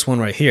 this one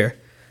right here,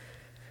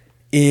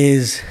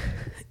 there's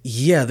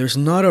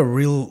not a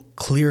real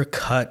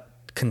clear-cut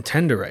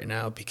contender right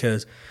now,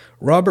 because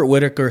Robert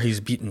Whittaker, he's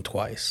beaten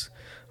twice.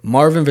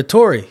 Marvin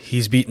Vettori,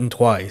 he's beaten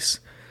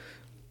twice.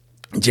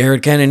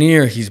 Jared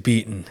Cannonier, he's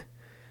beaten.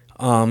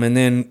 And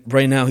then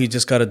right now he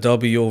just got a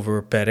W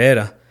over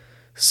Pereira.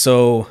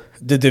 So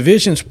the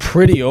division's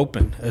pretty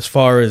open as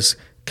far as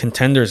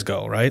contenders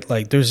go, right?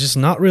 Like, there's just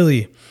not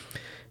really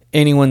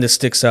anyone that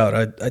sticks out.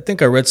 I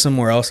think I read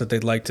somewhere else that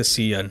they'd like to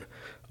see an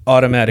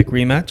automatic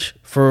rematch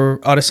for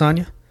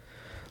Adesanya.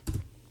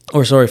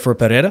 For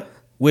Pereira,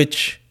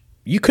 which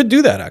you could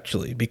do that,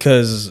 actually,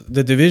 because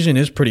the division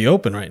is pretty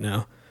open right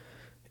now.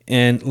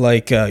 And,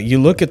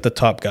 you look at the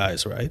top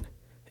guys, right?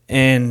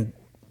 And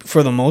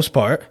for the most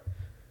part,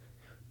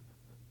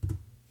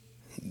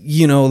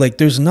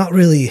 there's not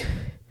really...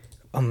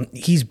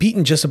 he's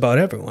beaten just about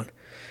everyone,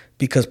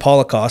 because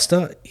Paulo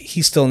Costa,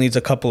 he still needs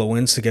a couple of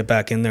wins to get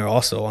back in there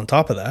also on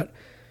top of that.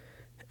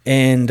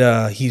 And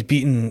he's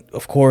beaten,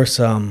 of course,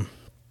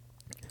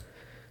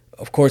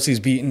 he's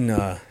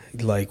beaten...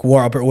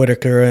 Robert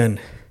Whittaker and,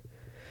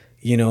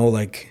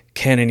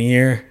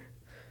 Cannonier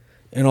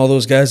and all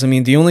those guys. I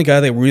mean, the only guy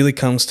that really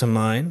comes to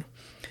mind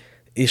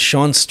is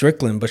Sean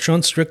Strickland, but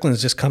Sean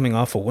Strickland's just coming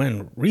off a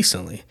win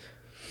recently.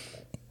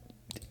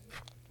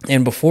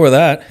 And before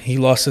that, he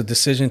lost a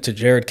decision to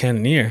Jared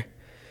Cannonier.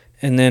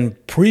 And then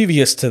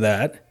previous to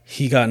that,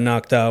 he got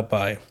knocked out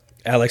by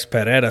Alex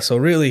Pereira. So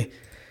really,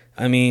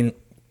 I mean,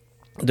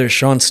 there's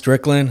Sean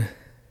Strickland.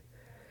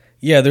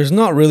 There's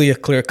not really a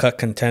clear-cut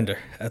contender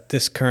at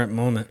this current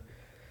moment.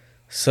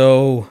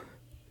 So,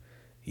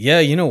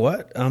 you know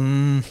what?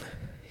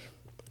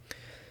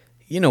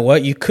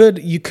 You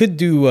could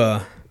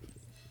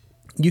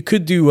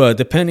do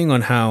depending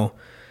on how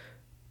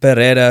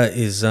Pereira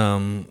is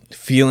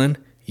feeling,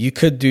 you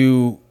could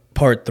do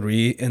part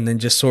 3 and then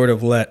just sort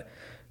of let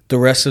the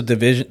rest of the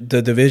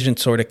division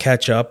sort of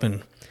catch up,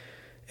 and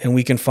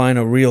we can find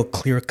a real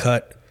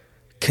clear-cut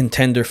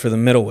contender for the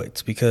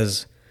middleweights,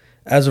 because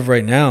as of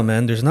right now,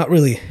 man, there's not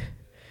really...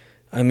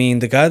 I mean,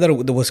 the guy that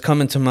was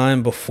coming to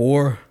mind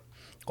before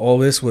all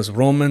this was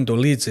Roman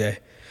Dolidze,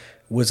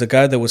 was a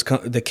guy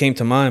that came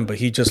to mind, but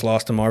he just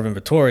lost to Marvin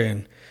Vettori,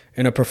 and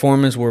in a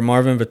performance where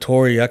Marvin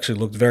Vettori actually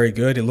looked very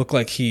good. It looked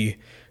like he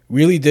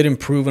really did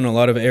improve in a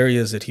lot of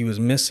areas that he was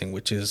missing,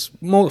 which is,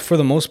 for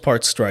the most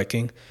part,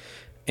 striking.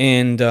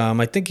 And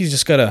I think he's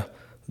just got to...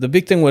 The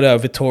big thing with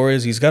Vettori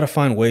is he's got to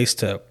find ways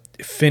to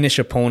finish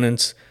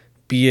opponents,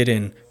 be it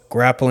in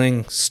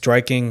grappling,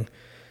 striking,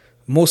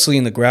 mostly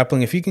in the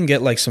grappling. If you can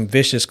get some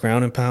vicious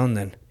ground and pound,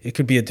 then it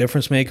could be a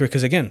difference maker.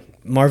 Because again,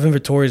 Marvin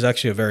Vettori is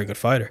actually a very good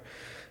fighter.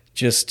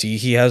 Just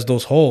he has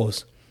those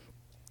holes.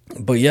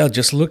 But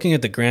just looking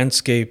at the grand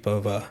scheme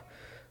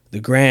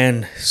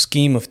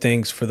of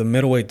things for the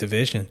middleweight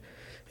division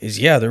is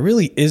there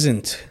really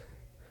isn't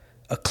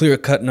a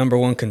clear-cut number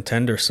one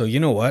contender. So you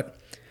know what?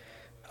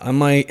 I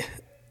might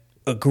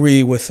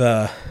agree with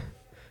the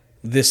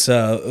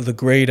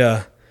great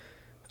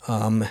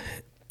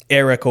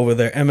Eric over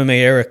there, MMA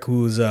Eric,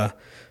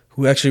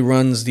 who actually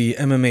runs the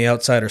MMA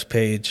Outsiders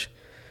page.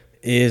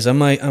 Is I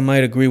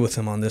might agree with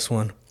him on this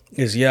one.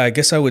 I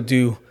guess I would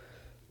do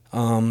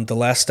the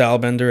last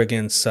Stylebender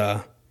against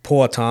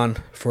Poatan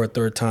for a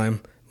third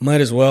time. Might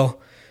as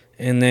well,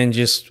 and then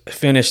just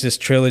finish this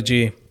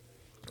trilogy.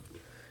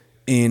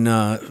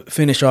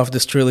 Finish off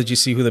this trilogy,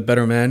 see who the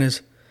better man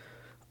is.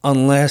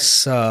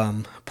 Unless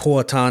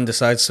Poatan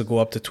decides to go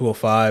up to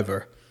 205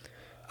 or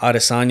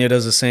Adesanya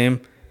does the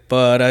same.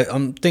 But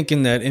I'm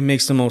thinking that it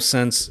makes the most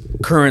sense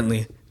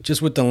currently,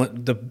 just with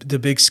the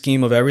big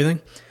scheme of everything,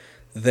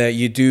 that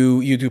you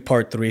do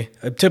part 3.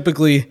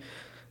 Typically,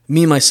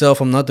 me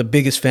myself, I'm not the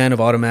biggest fan of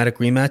automatic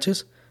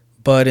rematches,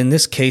 but in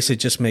this case, it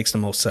just makes the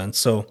most sense.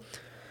 So,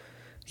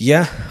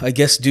 yeah, I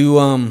guess do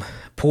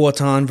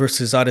Poatan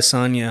versus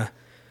Adesanya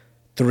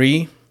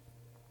 3,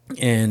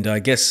 and I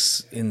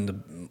guess in the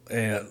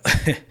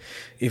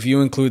if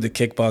you include the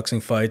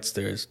kickboxing fights,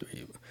 there's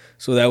 3.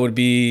 So that would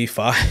be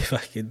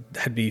 5.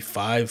 That'd be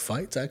 5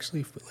 fights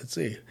actually. Let's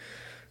see,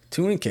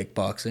 2 in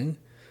kickboxing,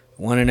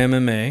 1 in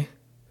MMA.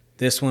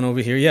 This one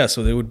over here, yeah.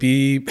 So there would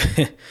be,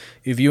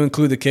 if you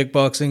include the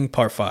kickboxing,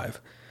 part 5.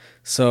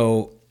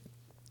 So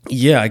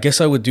yeah, I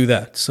guess I would do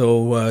that.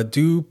 So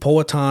do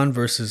Poatan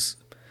versus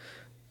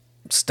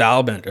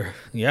Stylebender.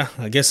 Yeah,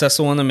 I guess that's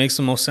the one that makes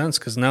the most sense,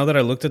 because now that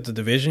I looked at the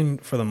division,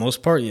 for the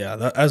most part,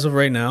 as of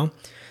right now,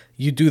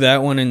 you do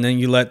that one, and then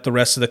you let the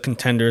rest of the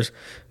contenders,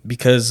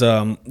 because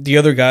the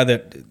other guy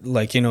that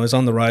is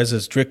on the rise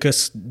is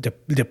Dricus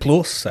de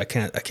Plus. I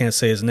can't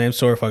say his name.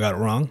 Sorry if I got it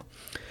wrong.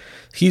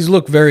 He's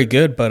looked very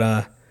good,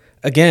 but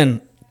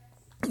again,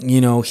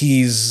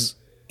 he's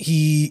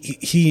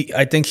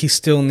I think he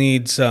still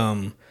needs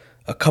a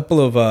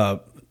couple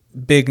of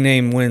big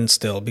name wins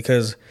still,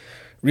 because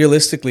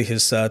realistically,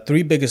 his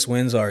 3 biggest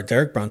wins are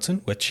Derek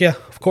Brunson, which, yeah,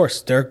 of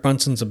course, Derek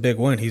Brunson's a big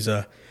win.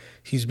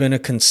 He's been a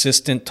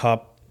consistent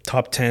top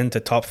 10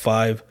 to top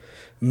 5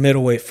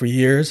 middleweight for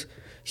years.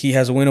 He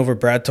has a win over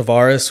Brad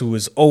Tavares, who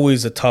is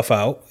always a tough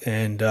out,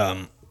 and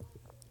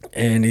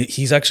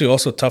he's actually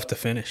also tough to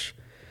finish,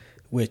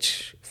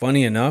 which,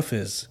 funny enough,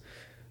 is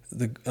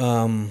the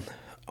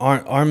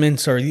Armin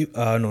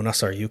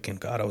Saryukin.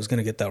 God, I was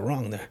gonna get that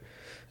wrong there.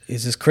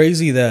 It's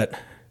crazy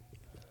that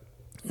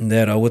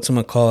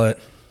whatchamacallit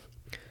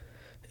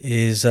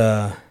is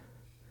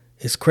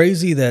it's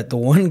crazy that the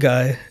one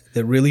guy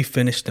that really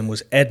finished him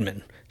was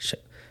Edmund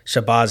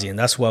Shabazian.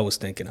 That's what I was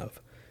thinking of.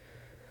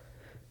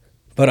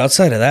 But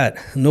outside of that,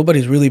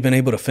 nobody's really been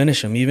able to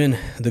finish him. Even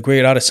the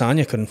great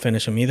Adesanya couldn't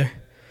finish him either.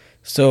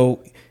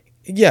 So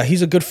yeah,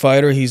 he's a good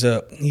fighter. He's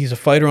a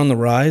fighter on the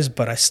rise,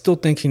 but I still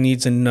think he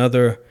needs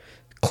another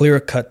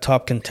clear-cut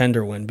top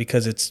contender win,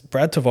 because it's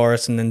Brad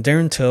Tavares and then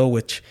Darren Till,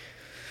 which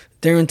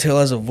Darren Till,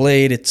 as of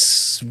late,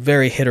 it's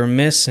very hit or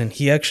miss, and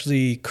he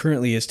actually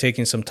currently is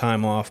taking some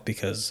time off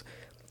because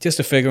just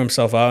to figure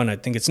himself out, and I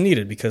think it's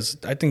needed, because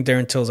I think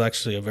Darren Till is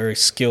actually a very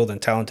skilled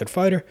and talented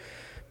fighter,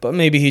 but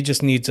maybe he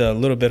just needs a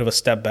little bit of a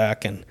step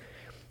back and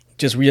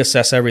just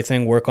reassess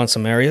everything, work on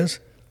some areas.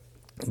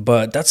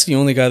 But that's the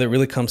only guy that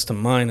really comes to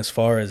mind as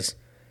far as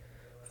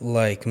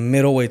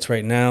middleweights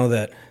right now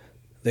that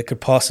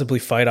could possibly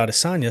fight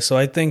Adesanya. So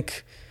I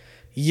think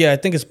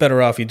it's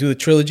better off you do the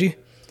trilogy,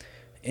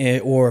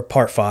 or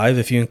part 5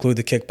 if you include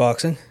the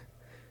kickboxing,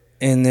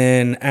 and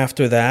then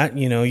after that,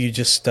 you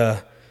just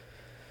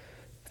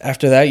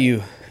after that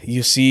you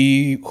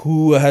see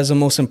who has the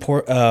most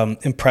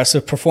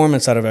impressive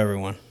performance out of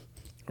everyone,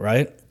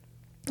 right?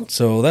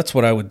 So that's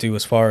what I would do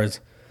as far as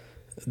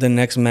the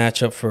next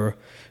matchup. For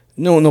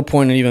no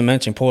point in even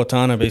mentioning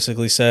Poatan.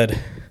 Basically said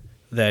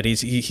that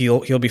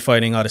he'll be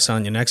fighting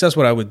Adesanya next. That's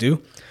what I would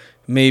do.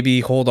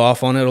 Maybe hold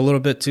off on it a little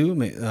bit too.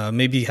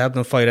 Maybe have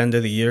them fight end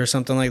of the year or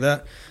something like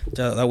that.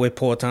 That way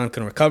Poatan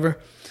can recover.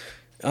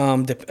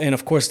 And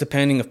of course,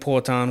 depending if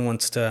Poatan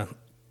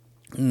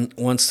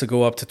wants to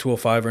go up to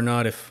 205 or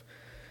not. If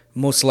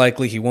most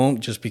likely he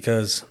won't, just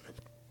because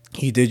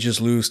he did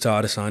just lose to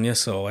Adesanya.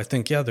 So I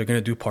think they're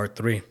gonna do part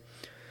 3.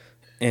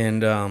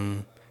 And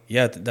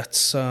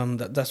that's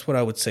what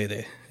I would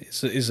say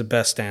is the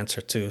best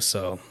answer too.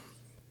 So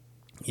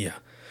yeah.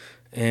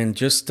 And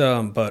just,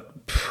 but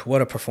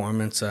what a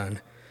performance.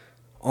 And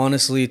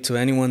honestly, to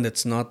anyone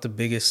that's not the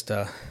biggest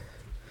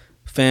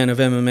fan of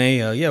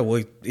MMA,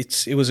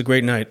 it was a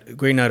great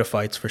night of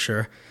fights for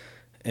sure.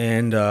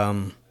 And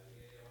the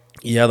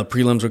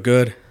prelims were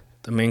good.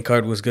 The main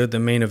card was good. The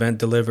main event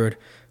delivered.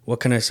 What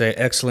can I say?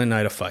 Excellent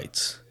night of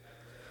fights.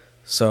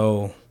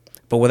 So,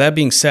 but with that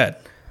being said,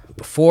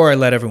 before I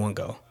let everyone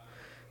go,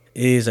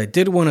 I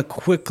did want to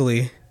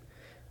quickly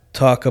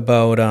talk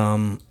about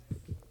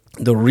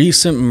the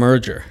recent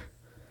merger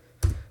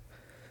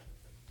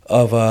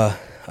of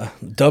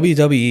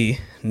WWE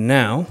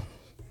now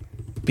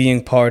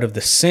being part of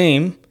the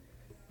same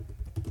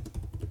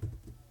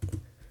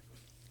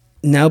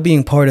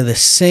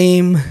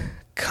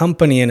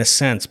company in a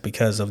sense,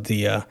 because of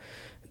the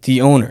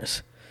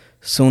owners.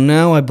 So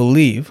now I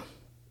believe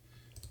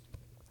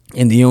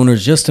and the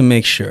owners just to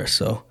make sure.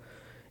 So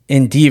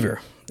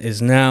Endeavor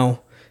is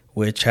now,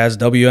 which has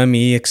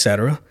WME,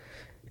 etc.,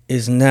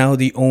 is now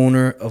the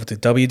owner of the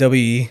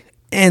WWE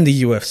and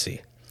the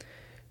UFC.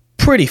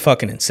 Pretty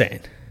fucking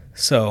insane.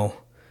 So,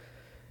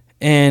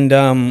 and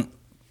on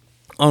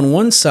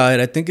one side,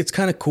 I think it's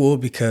kind of cool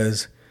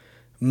because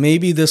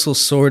maybe this will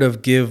sort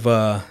of give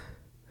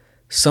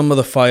some of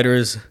the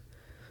fighters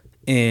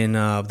in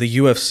the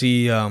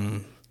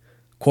UFC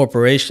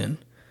corporation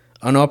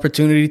an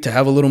opportunity to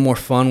have a little more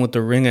fun with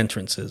the ring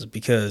entrances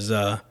because,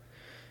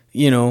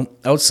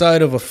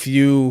 outside of a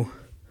few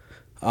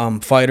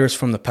fighters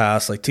from the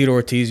past, like Tito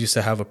Ortiz used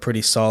to have a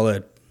pretty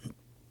solid,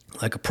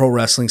 like a pro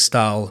wrestling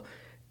style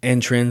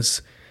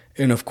entrance.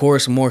 And of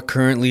course, more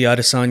currently,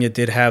 Adesanya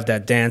did have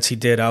that dance he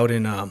did out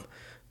in,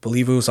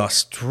 believe it was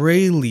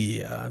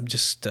Australia.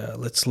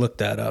 Let's look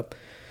that up.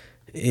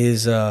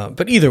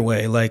 But either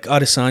way, like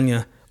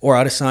Adesanya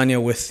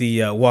with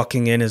the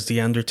walking in as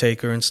the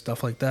Undertaker and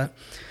stuff like that,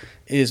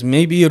 is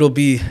maybe they'll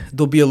be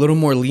a little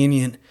more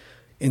lenient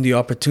in the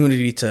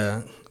opportunity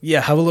to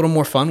have a little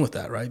more fun with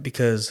that, right?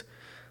 Because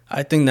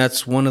I think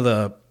that's one of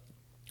the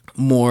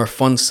more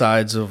fun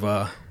sides of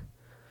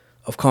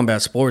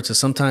combat sports is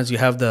sometimes you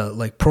have the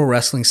like pro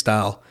wrestling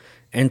style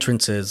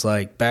entrances.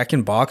 Like back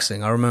in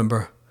boxing, I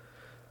remember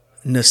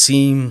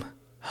Nassim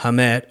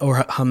Hamed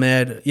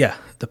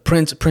the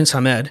Prince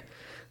Hamed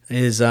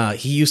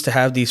he used to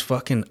have these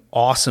fucking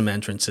awesome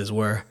entrances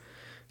where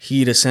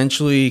he'd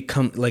essentially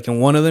come, like in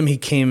one of them he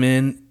came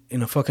in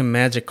a fucking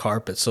magic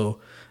carpet. So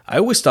I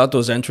always thought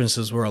those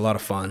entrances were a lot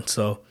of fun.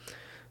 So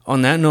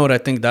on that note, I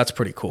think that's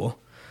pretty cool.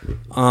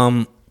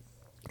 On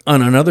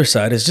another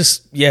side, it's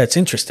just, it's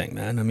interesting,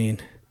 man. I mean,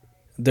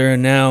 they're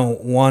now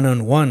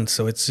one-on-one,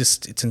 so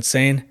it's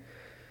insane.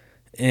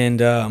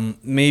 And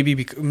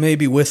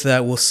maybe with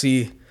that, we'll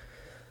see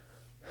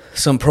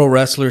some pro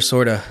wrestlers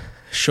sort of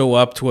show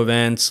up to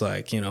events.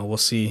 Like, we'll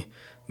see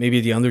maybe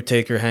the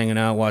Undertaker hanging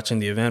out, watching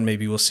the event.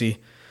 Maybe we'll see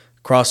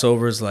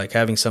crossovers, like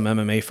having some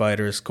MMA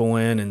fighters go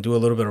in and do a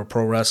little bit of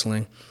pro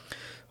wrestling.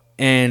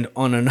 And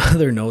on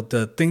another note,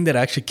 the thing that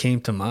actually came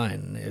to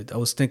mind, I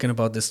was thinking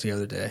about this the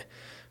other day,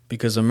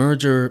 because a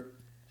merger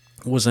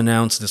was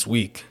announced this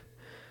week,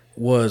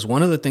 was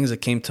one of the things that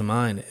came to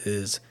mind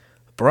is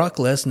Brock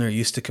Lesnar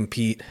used to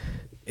compete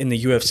in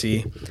the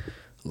UFC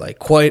like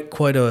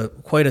quite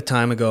a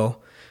time ago,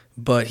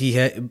 but he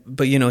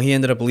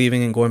ended up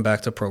leaving and going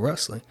back to pro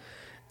wrestling.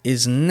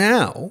 Is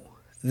now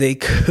they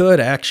could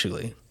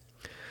actually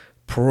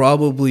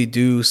probably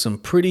do some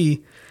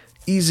pretty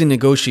easy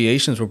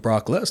negotiations with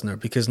Brock Lesnar,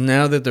 because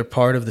now that they're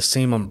part of the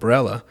same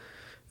umbrella,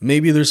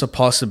 maybe there's a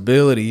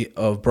possibility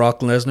of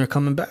Brock Lesnar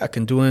coming back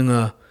and doing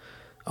a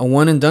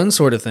one and done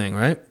sort of thing,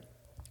 right?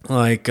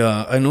 Like,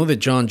 I know that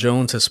John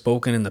Jones has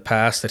spoken in the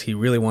past that he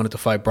really wanted to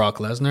fight Brock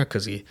Lesnar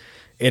because he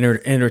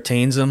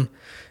entertains him.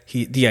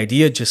 The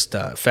idea just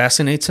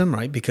fascinates him,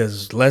 right?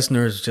 Because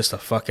Lesnar is just a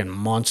fucking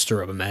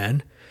monster of a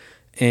man.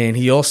 And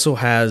he also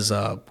has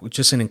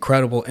just an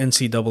incredible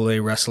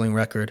NCAA wrestling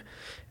record.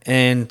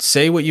 And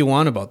say what you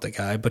want about the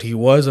guy, but he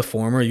was a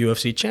former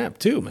UFC champ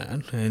too,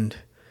 man. And,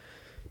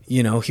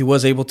 he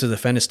was able to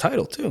defend his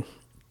title too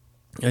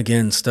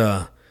against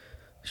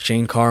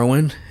Shane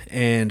Carwin.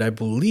 And I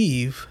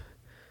believe,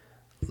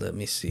 let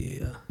me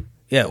see.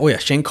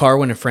 Shane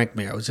Carwin and Frank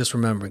Mir. I was just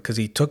remembering because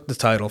he took the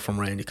title from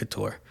Randy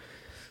Couture.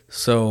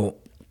 So,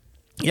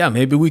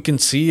 maybe we can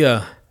see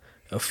a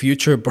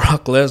future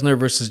Brock Lesnar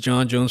versus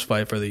John Jones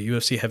fight for the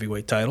UFC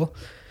heavyweight title.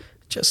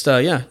 Just,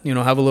 have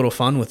a little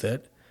fun with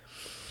it.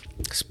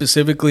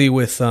 Specifically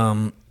with,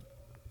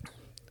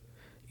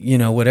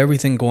 with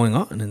everything going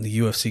on in the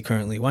UFC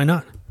currently. Why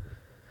not?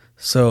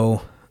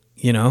 So,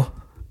 with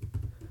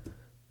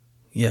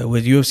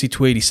UFC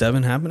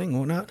 287 happening,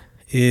 whatnot,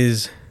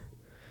 is,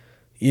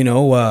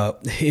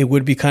 it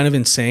would be kind of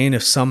insane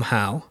if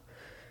somehow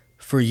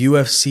for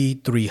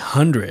UFC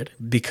 300,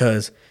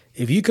 because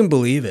if you can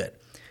believe it,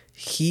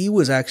 he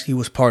was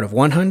part of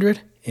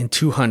 100 and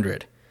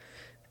 200.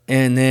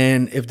 And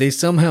then if they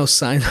somehow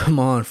sign him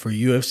on for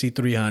UFC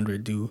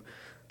 300, do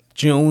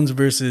Jones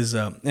versus,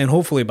 and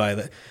hopefully by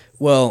the,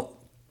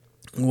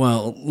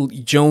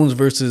 Jones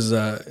versus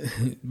Brock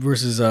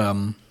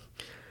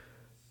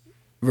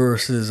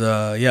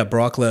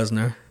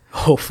Lesnar.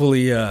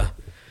 Hopefully,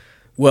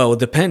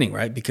 depending,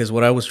 right? Because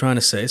what I was trying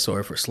to say,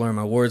 sorry for slurring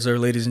my words there,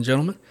 ladies and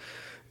gentlemen,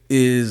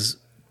 is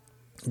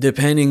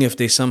depending if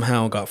they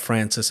somehow got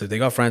Francis. If they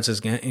got Francis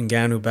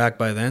Ngannou back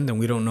by then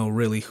we don't know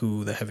really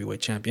who the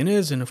heavyweight champion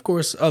is, and of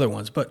course other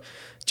ones. But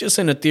just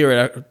in a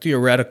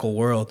theoretical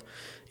world,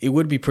 it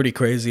would be pretty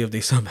crazy if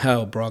they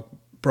somehow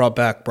brought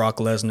back Brock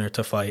Lesnar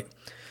to fight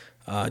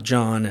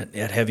John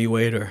at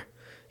heavyweight, or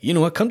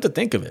come to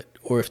think of it,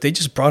 or if they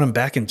just brought him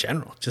back in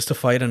general just to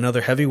fight another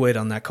heavyweight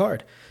on that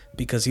card,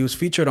 because he was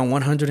featured on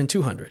 100 and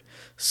 200.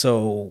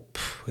 So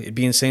it'd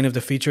be insane if they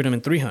featured him in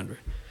 300.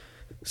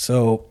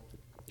 So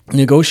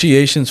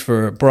negotiations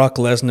for Brock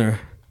Lesnar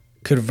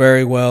could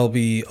very well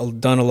be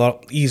done a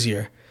lot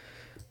easier.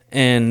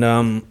 And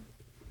I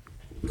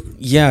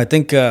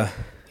think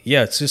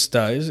it's just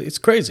it's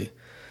crazy.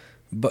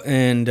 But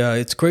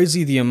it's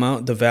crazy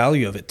the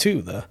value of it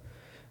too,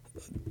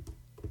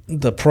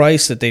 the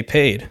price that they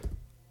paid.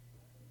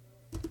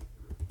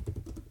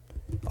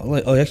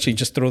 I'll actually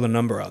just throw the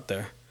number out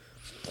there.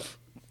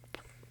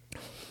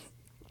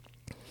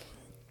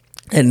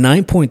 At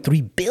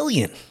 $9.3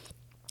 billion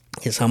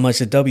is how much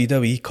the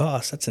WWE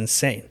costs. That's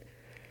insane.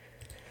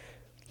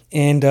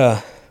 And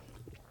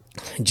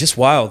just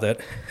wild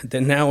that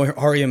now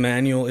Ari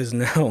Emanuel is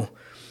now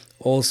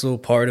also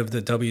part of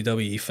the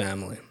WWE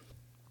family.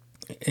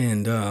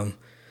 And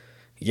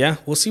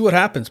we'll see what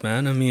happens,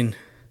 man. I mean,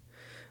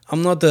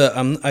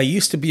 I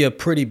used to be a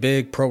pretty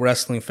big pro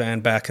wrestling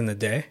fan back in the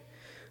day,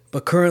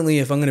 but currently,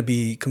 if I'm going to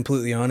be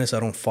completely honest, I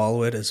don't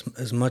follow it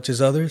as much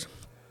as others.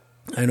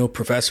 I know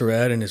Professor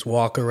Ed and his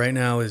walker right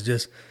now is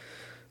just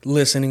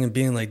listening and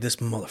being like, this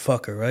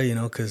motherfucker, right? You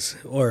know,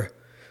 or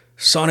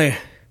Sonny,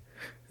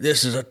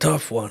 this is a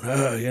tough one,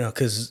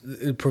 because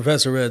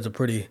Professor Ed's a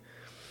pretty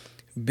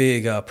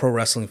big pro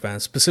wrestling fan,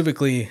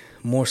 specifically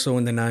more so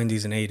in the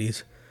 90s and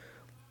 80s.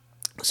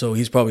 So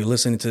he's probably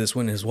listening to this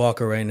one in his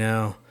walker right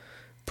now,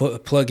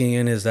 plugging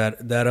in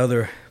that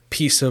other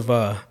piece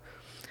of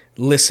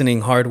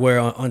listening hardware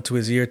onto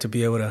his ear to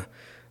be able to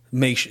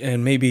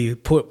and maybe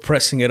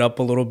pressing it up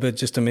a little bit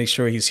just to make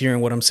sure he's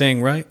hearing what I'm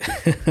saying right.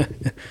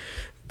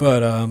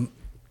 But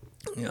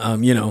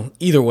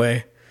either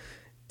way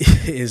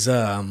is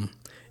I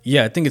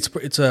think it's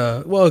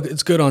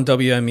good on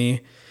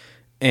WME,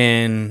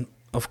 and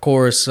of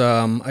course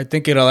I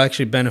think it'll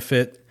actually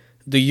benefit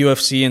the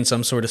UFC in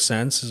some sort of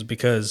sense, is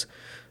because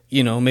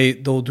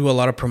they'll do a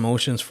lot of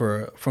promotions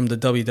from the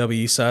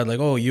WWE side, like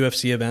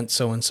UFC event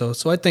so and so.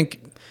 So I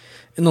think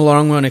in the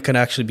long run, it could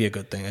actually be a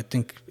good thing. I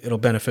think it'll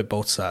benefit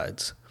both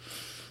sides.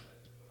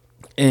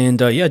 And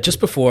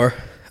just before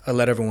I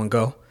let everyone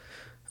go,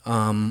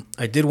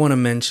 I did want to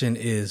mention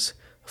is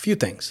a few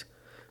things.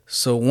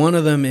 So one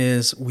of them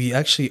is we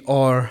actually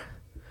are,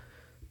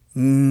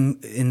 in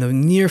the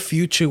near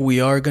future, we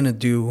are going to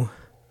do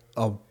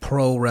a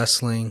pro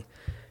wrestling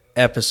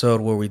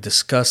episode where we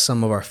discuss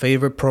some of our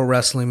favorite pro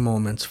wrestling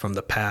moments from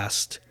the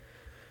past.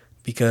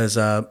 Because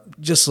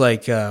just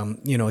like,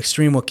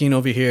 Extreme Joaquin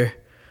over here,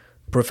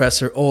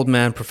 Professor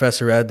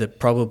Ed, that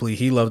probably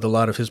he loved a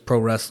lot of his pro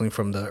wrestling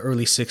from the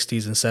early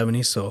 60s and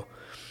 70s. So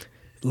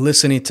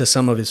listening to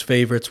some of his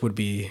favorites would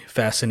be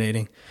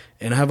fascinating.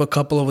 And I have a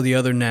couple of the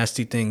other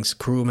Nasty Things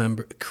crew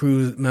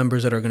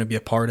members that are going to be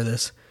a part of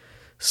this.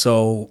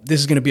 So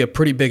this is going to be a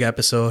pretty big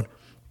episode.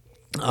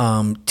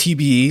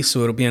 TBE,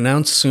 so it'll be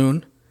announced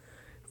soon.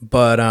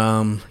 But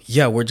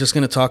we're just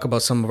going to talk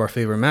about some of our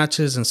favorite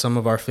matches and some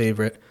of our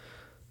favorite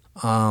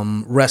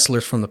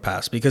wrestlers from the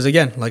past, because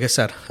again, like I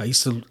said, I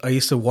used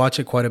to watch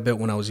it quite a bit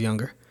when I was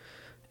younger,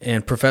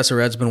 and Professor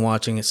Ed's been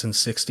watching it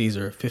since 60s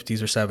or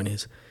 50s or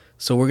 70s.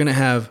 So we're gonna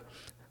have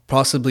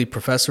possibly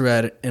Professor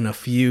Ed and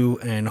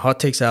Hot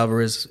Takes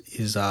Alvarez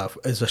is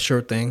a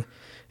sure thing,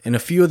 and a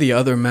few of the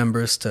other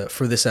members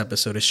for this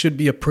episode. It should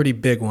be a pretty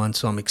big one,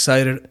 so I'm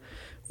excited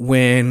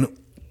when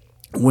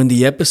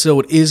the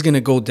episode is gonna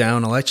go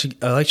down. I'll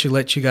actually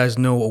let you guys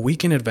know a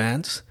week in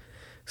advance.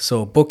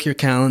 So book your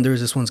calendars.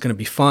 This one's going to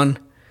be fun.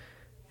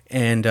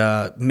 And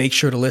make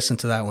sure to listen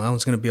to that one. That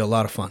one's going to be a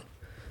lot of fun.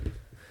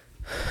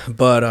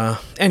 But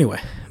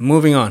anyway,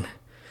 moving on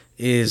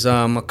is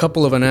a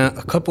couple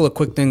of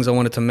quick things I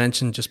wanted to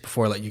mention just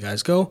before I let you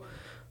guys go.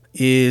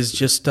 Is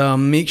just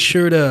make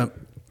sure to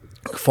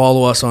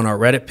follow us on our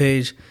Reddit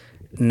page,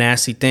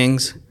 Nasty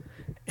Things.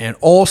 And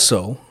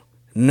also,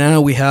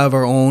 now we have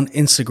our own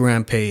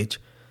Instagram page,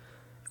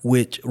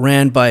 which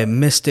ran by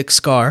Mystic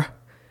Scar.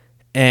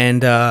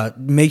 And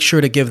make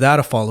sure to give that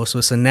a follow. So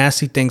it's a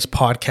Nasty Things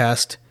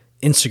Podcast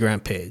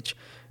Instagram page.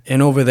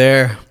 And over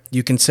there,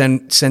 you can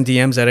send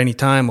DMs at any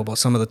time about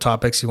some of the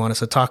topics you want us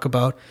to talk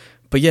about.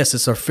 But yes,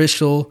 it's our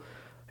official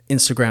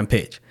Instagram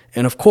page.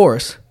 And of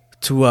course,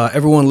 to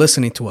everyone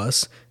listening to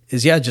us,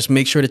 just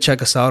make sure to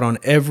check us out on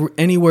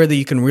anywhere that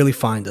you can really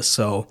find us.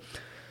 So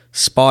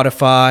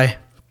Spotify,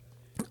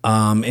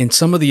 and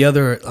some of the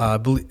other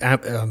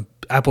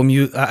Apple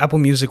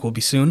Music will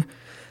be soon.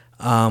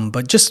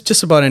 But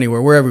just about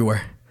anywhere, we're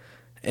everywhere.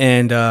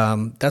 And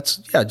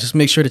just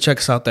make sure to check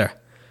us out there.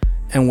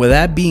 And with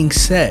that being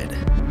said,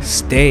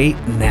 stay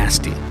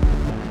nasty.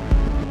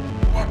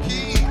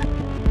 Joaquin.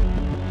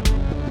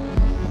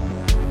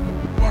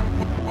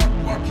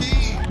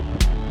 Joaquin.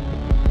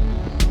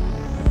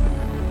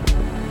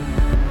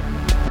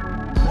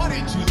 Why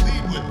didn't you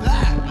lead with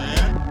that,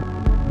 man?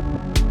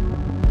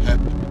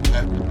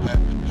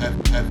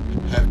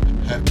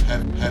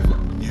 Have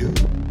you?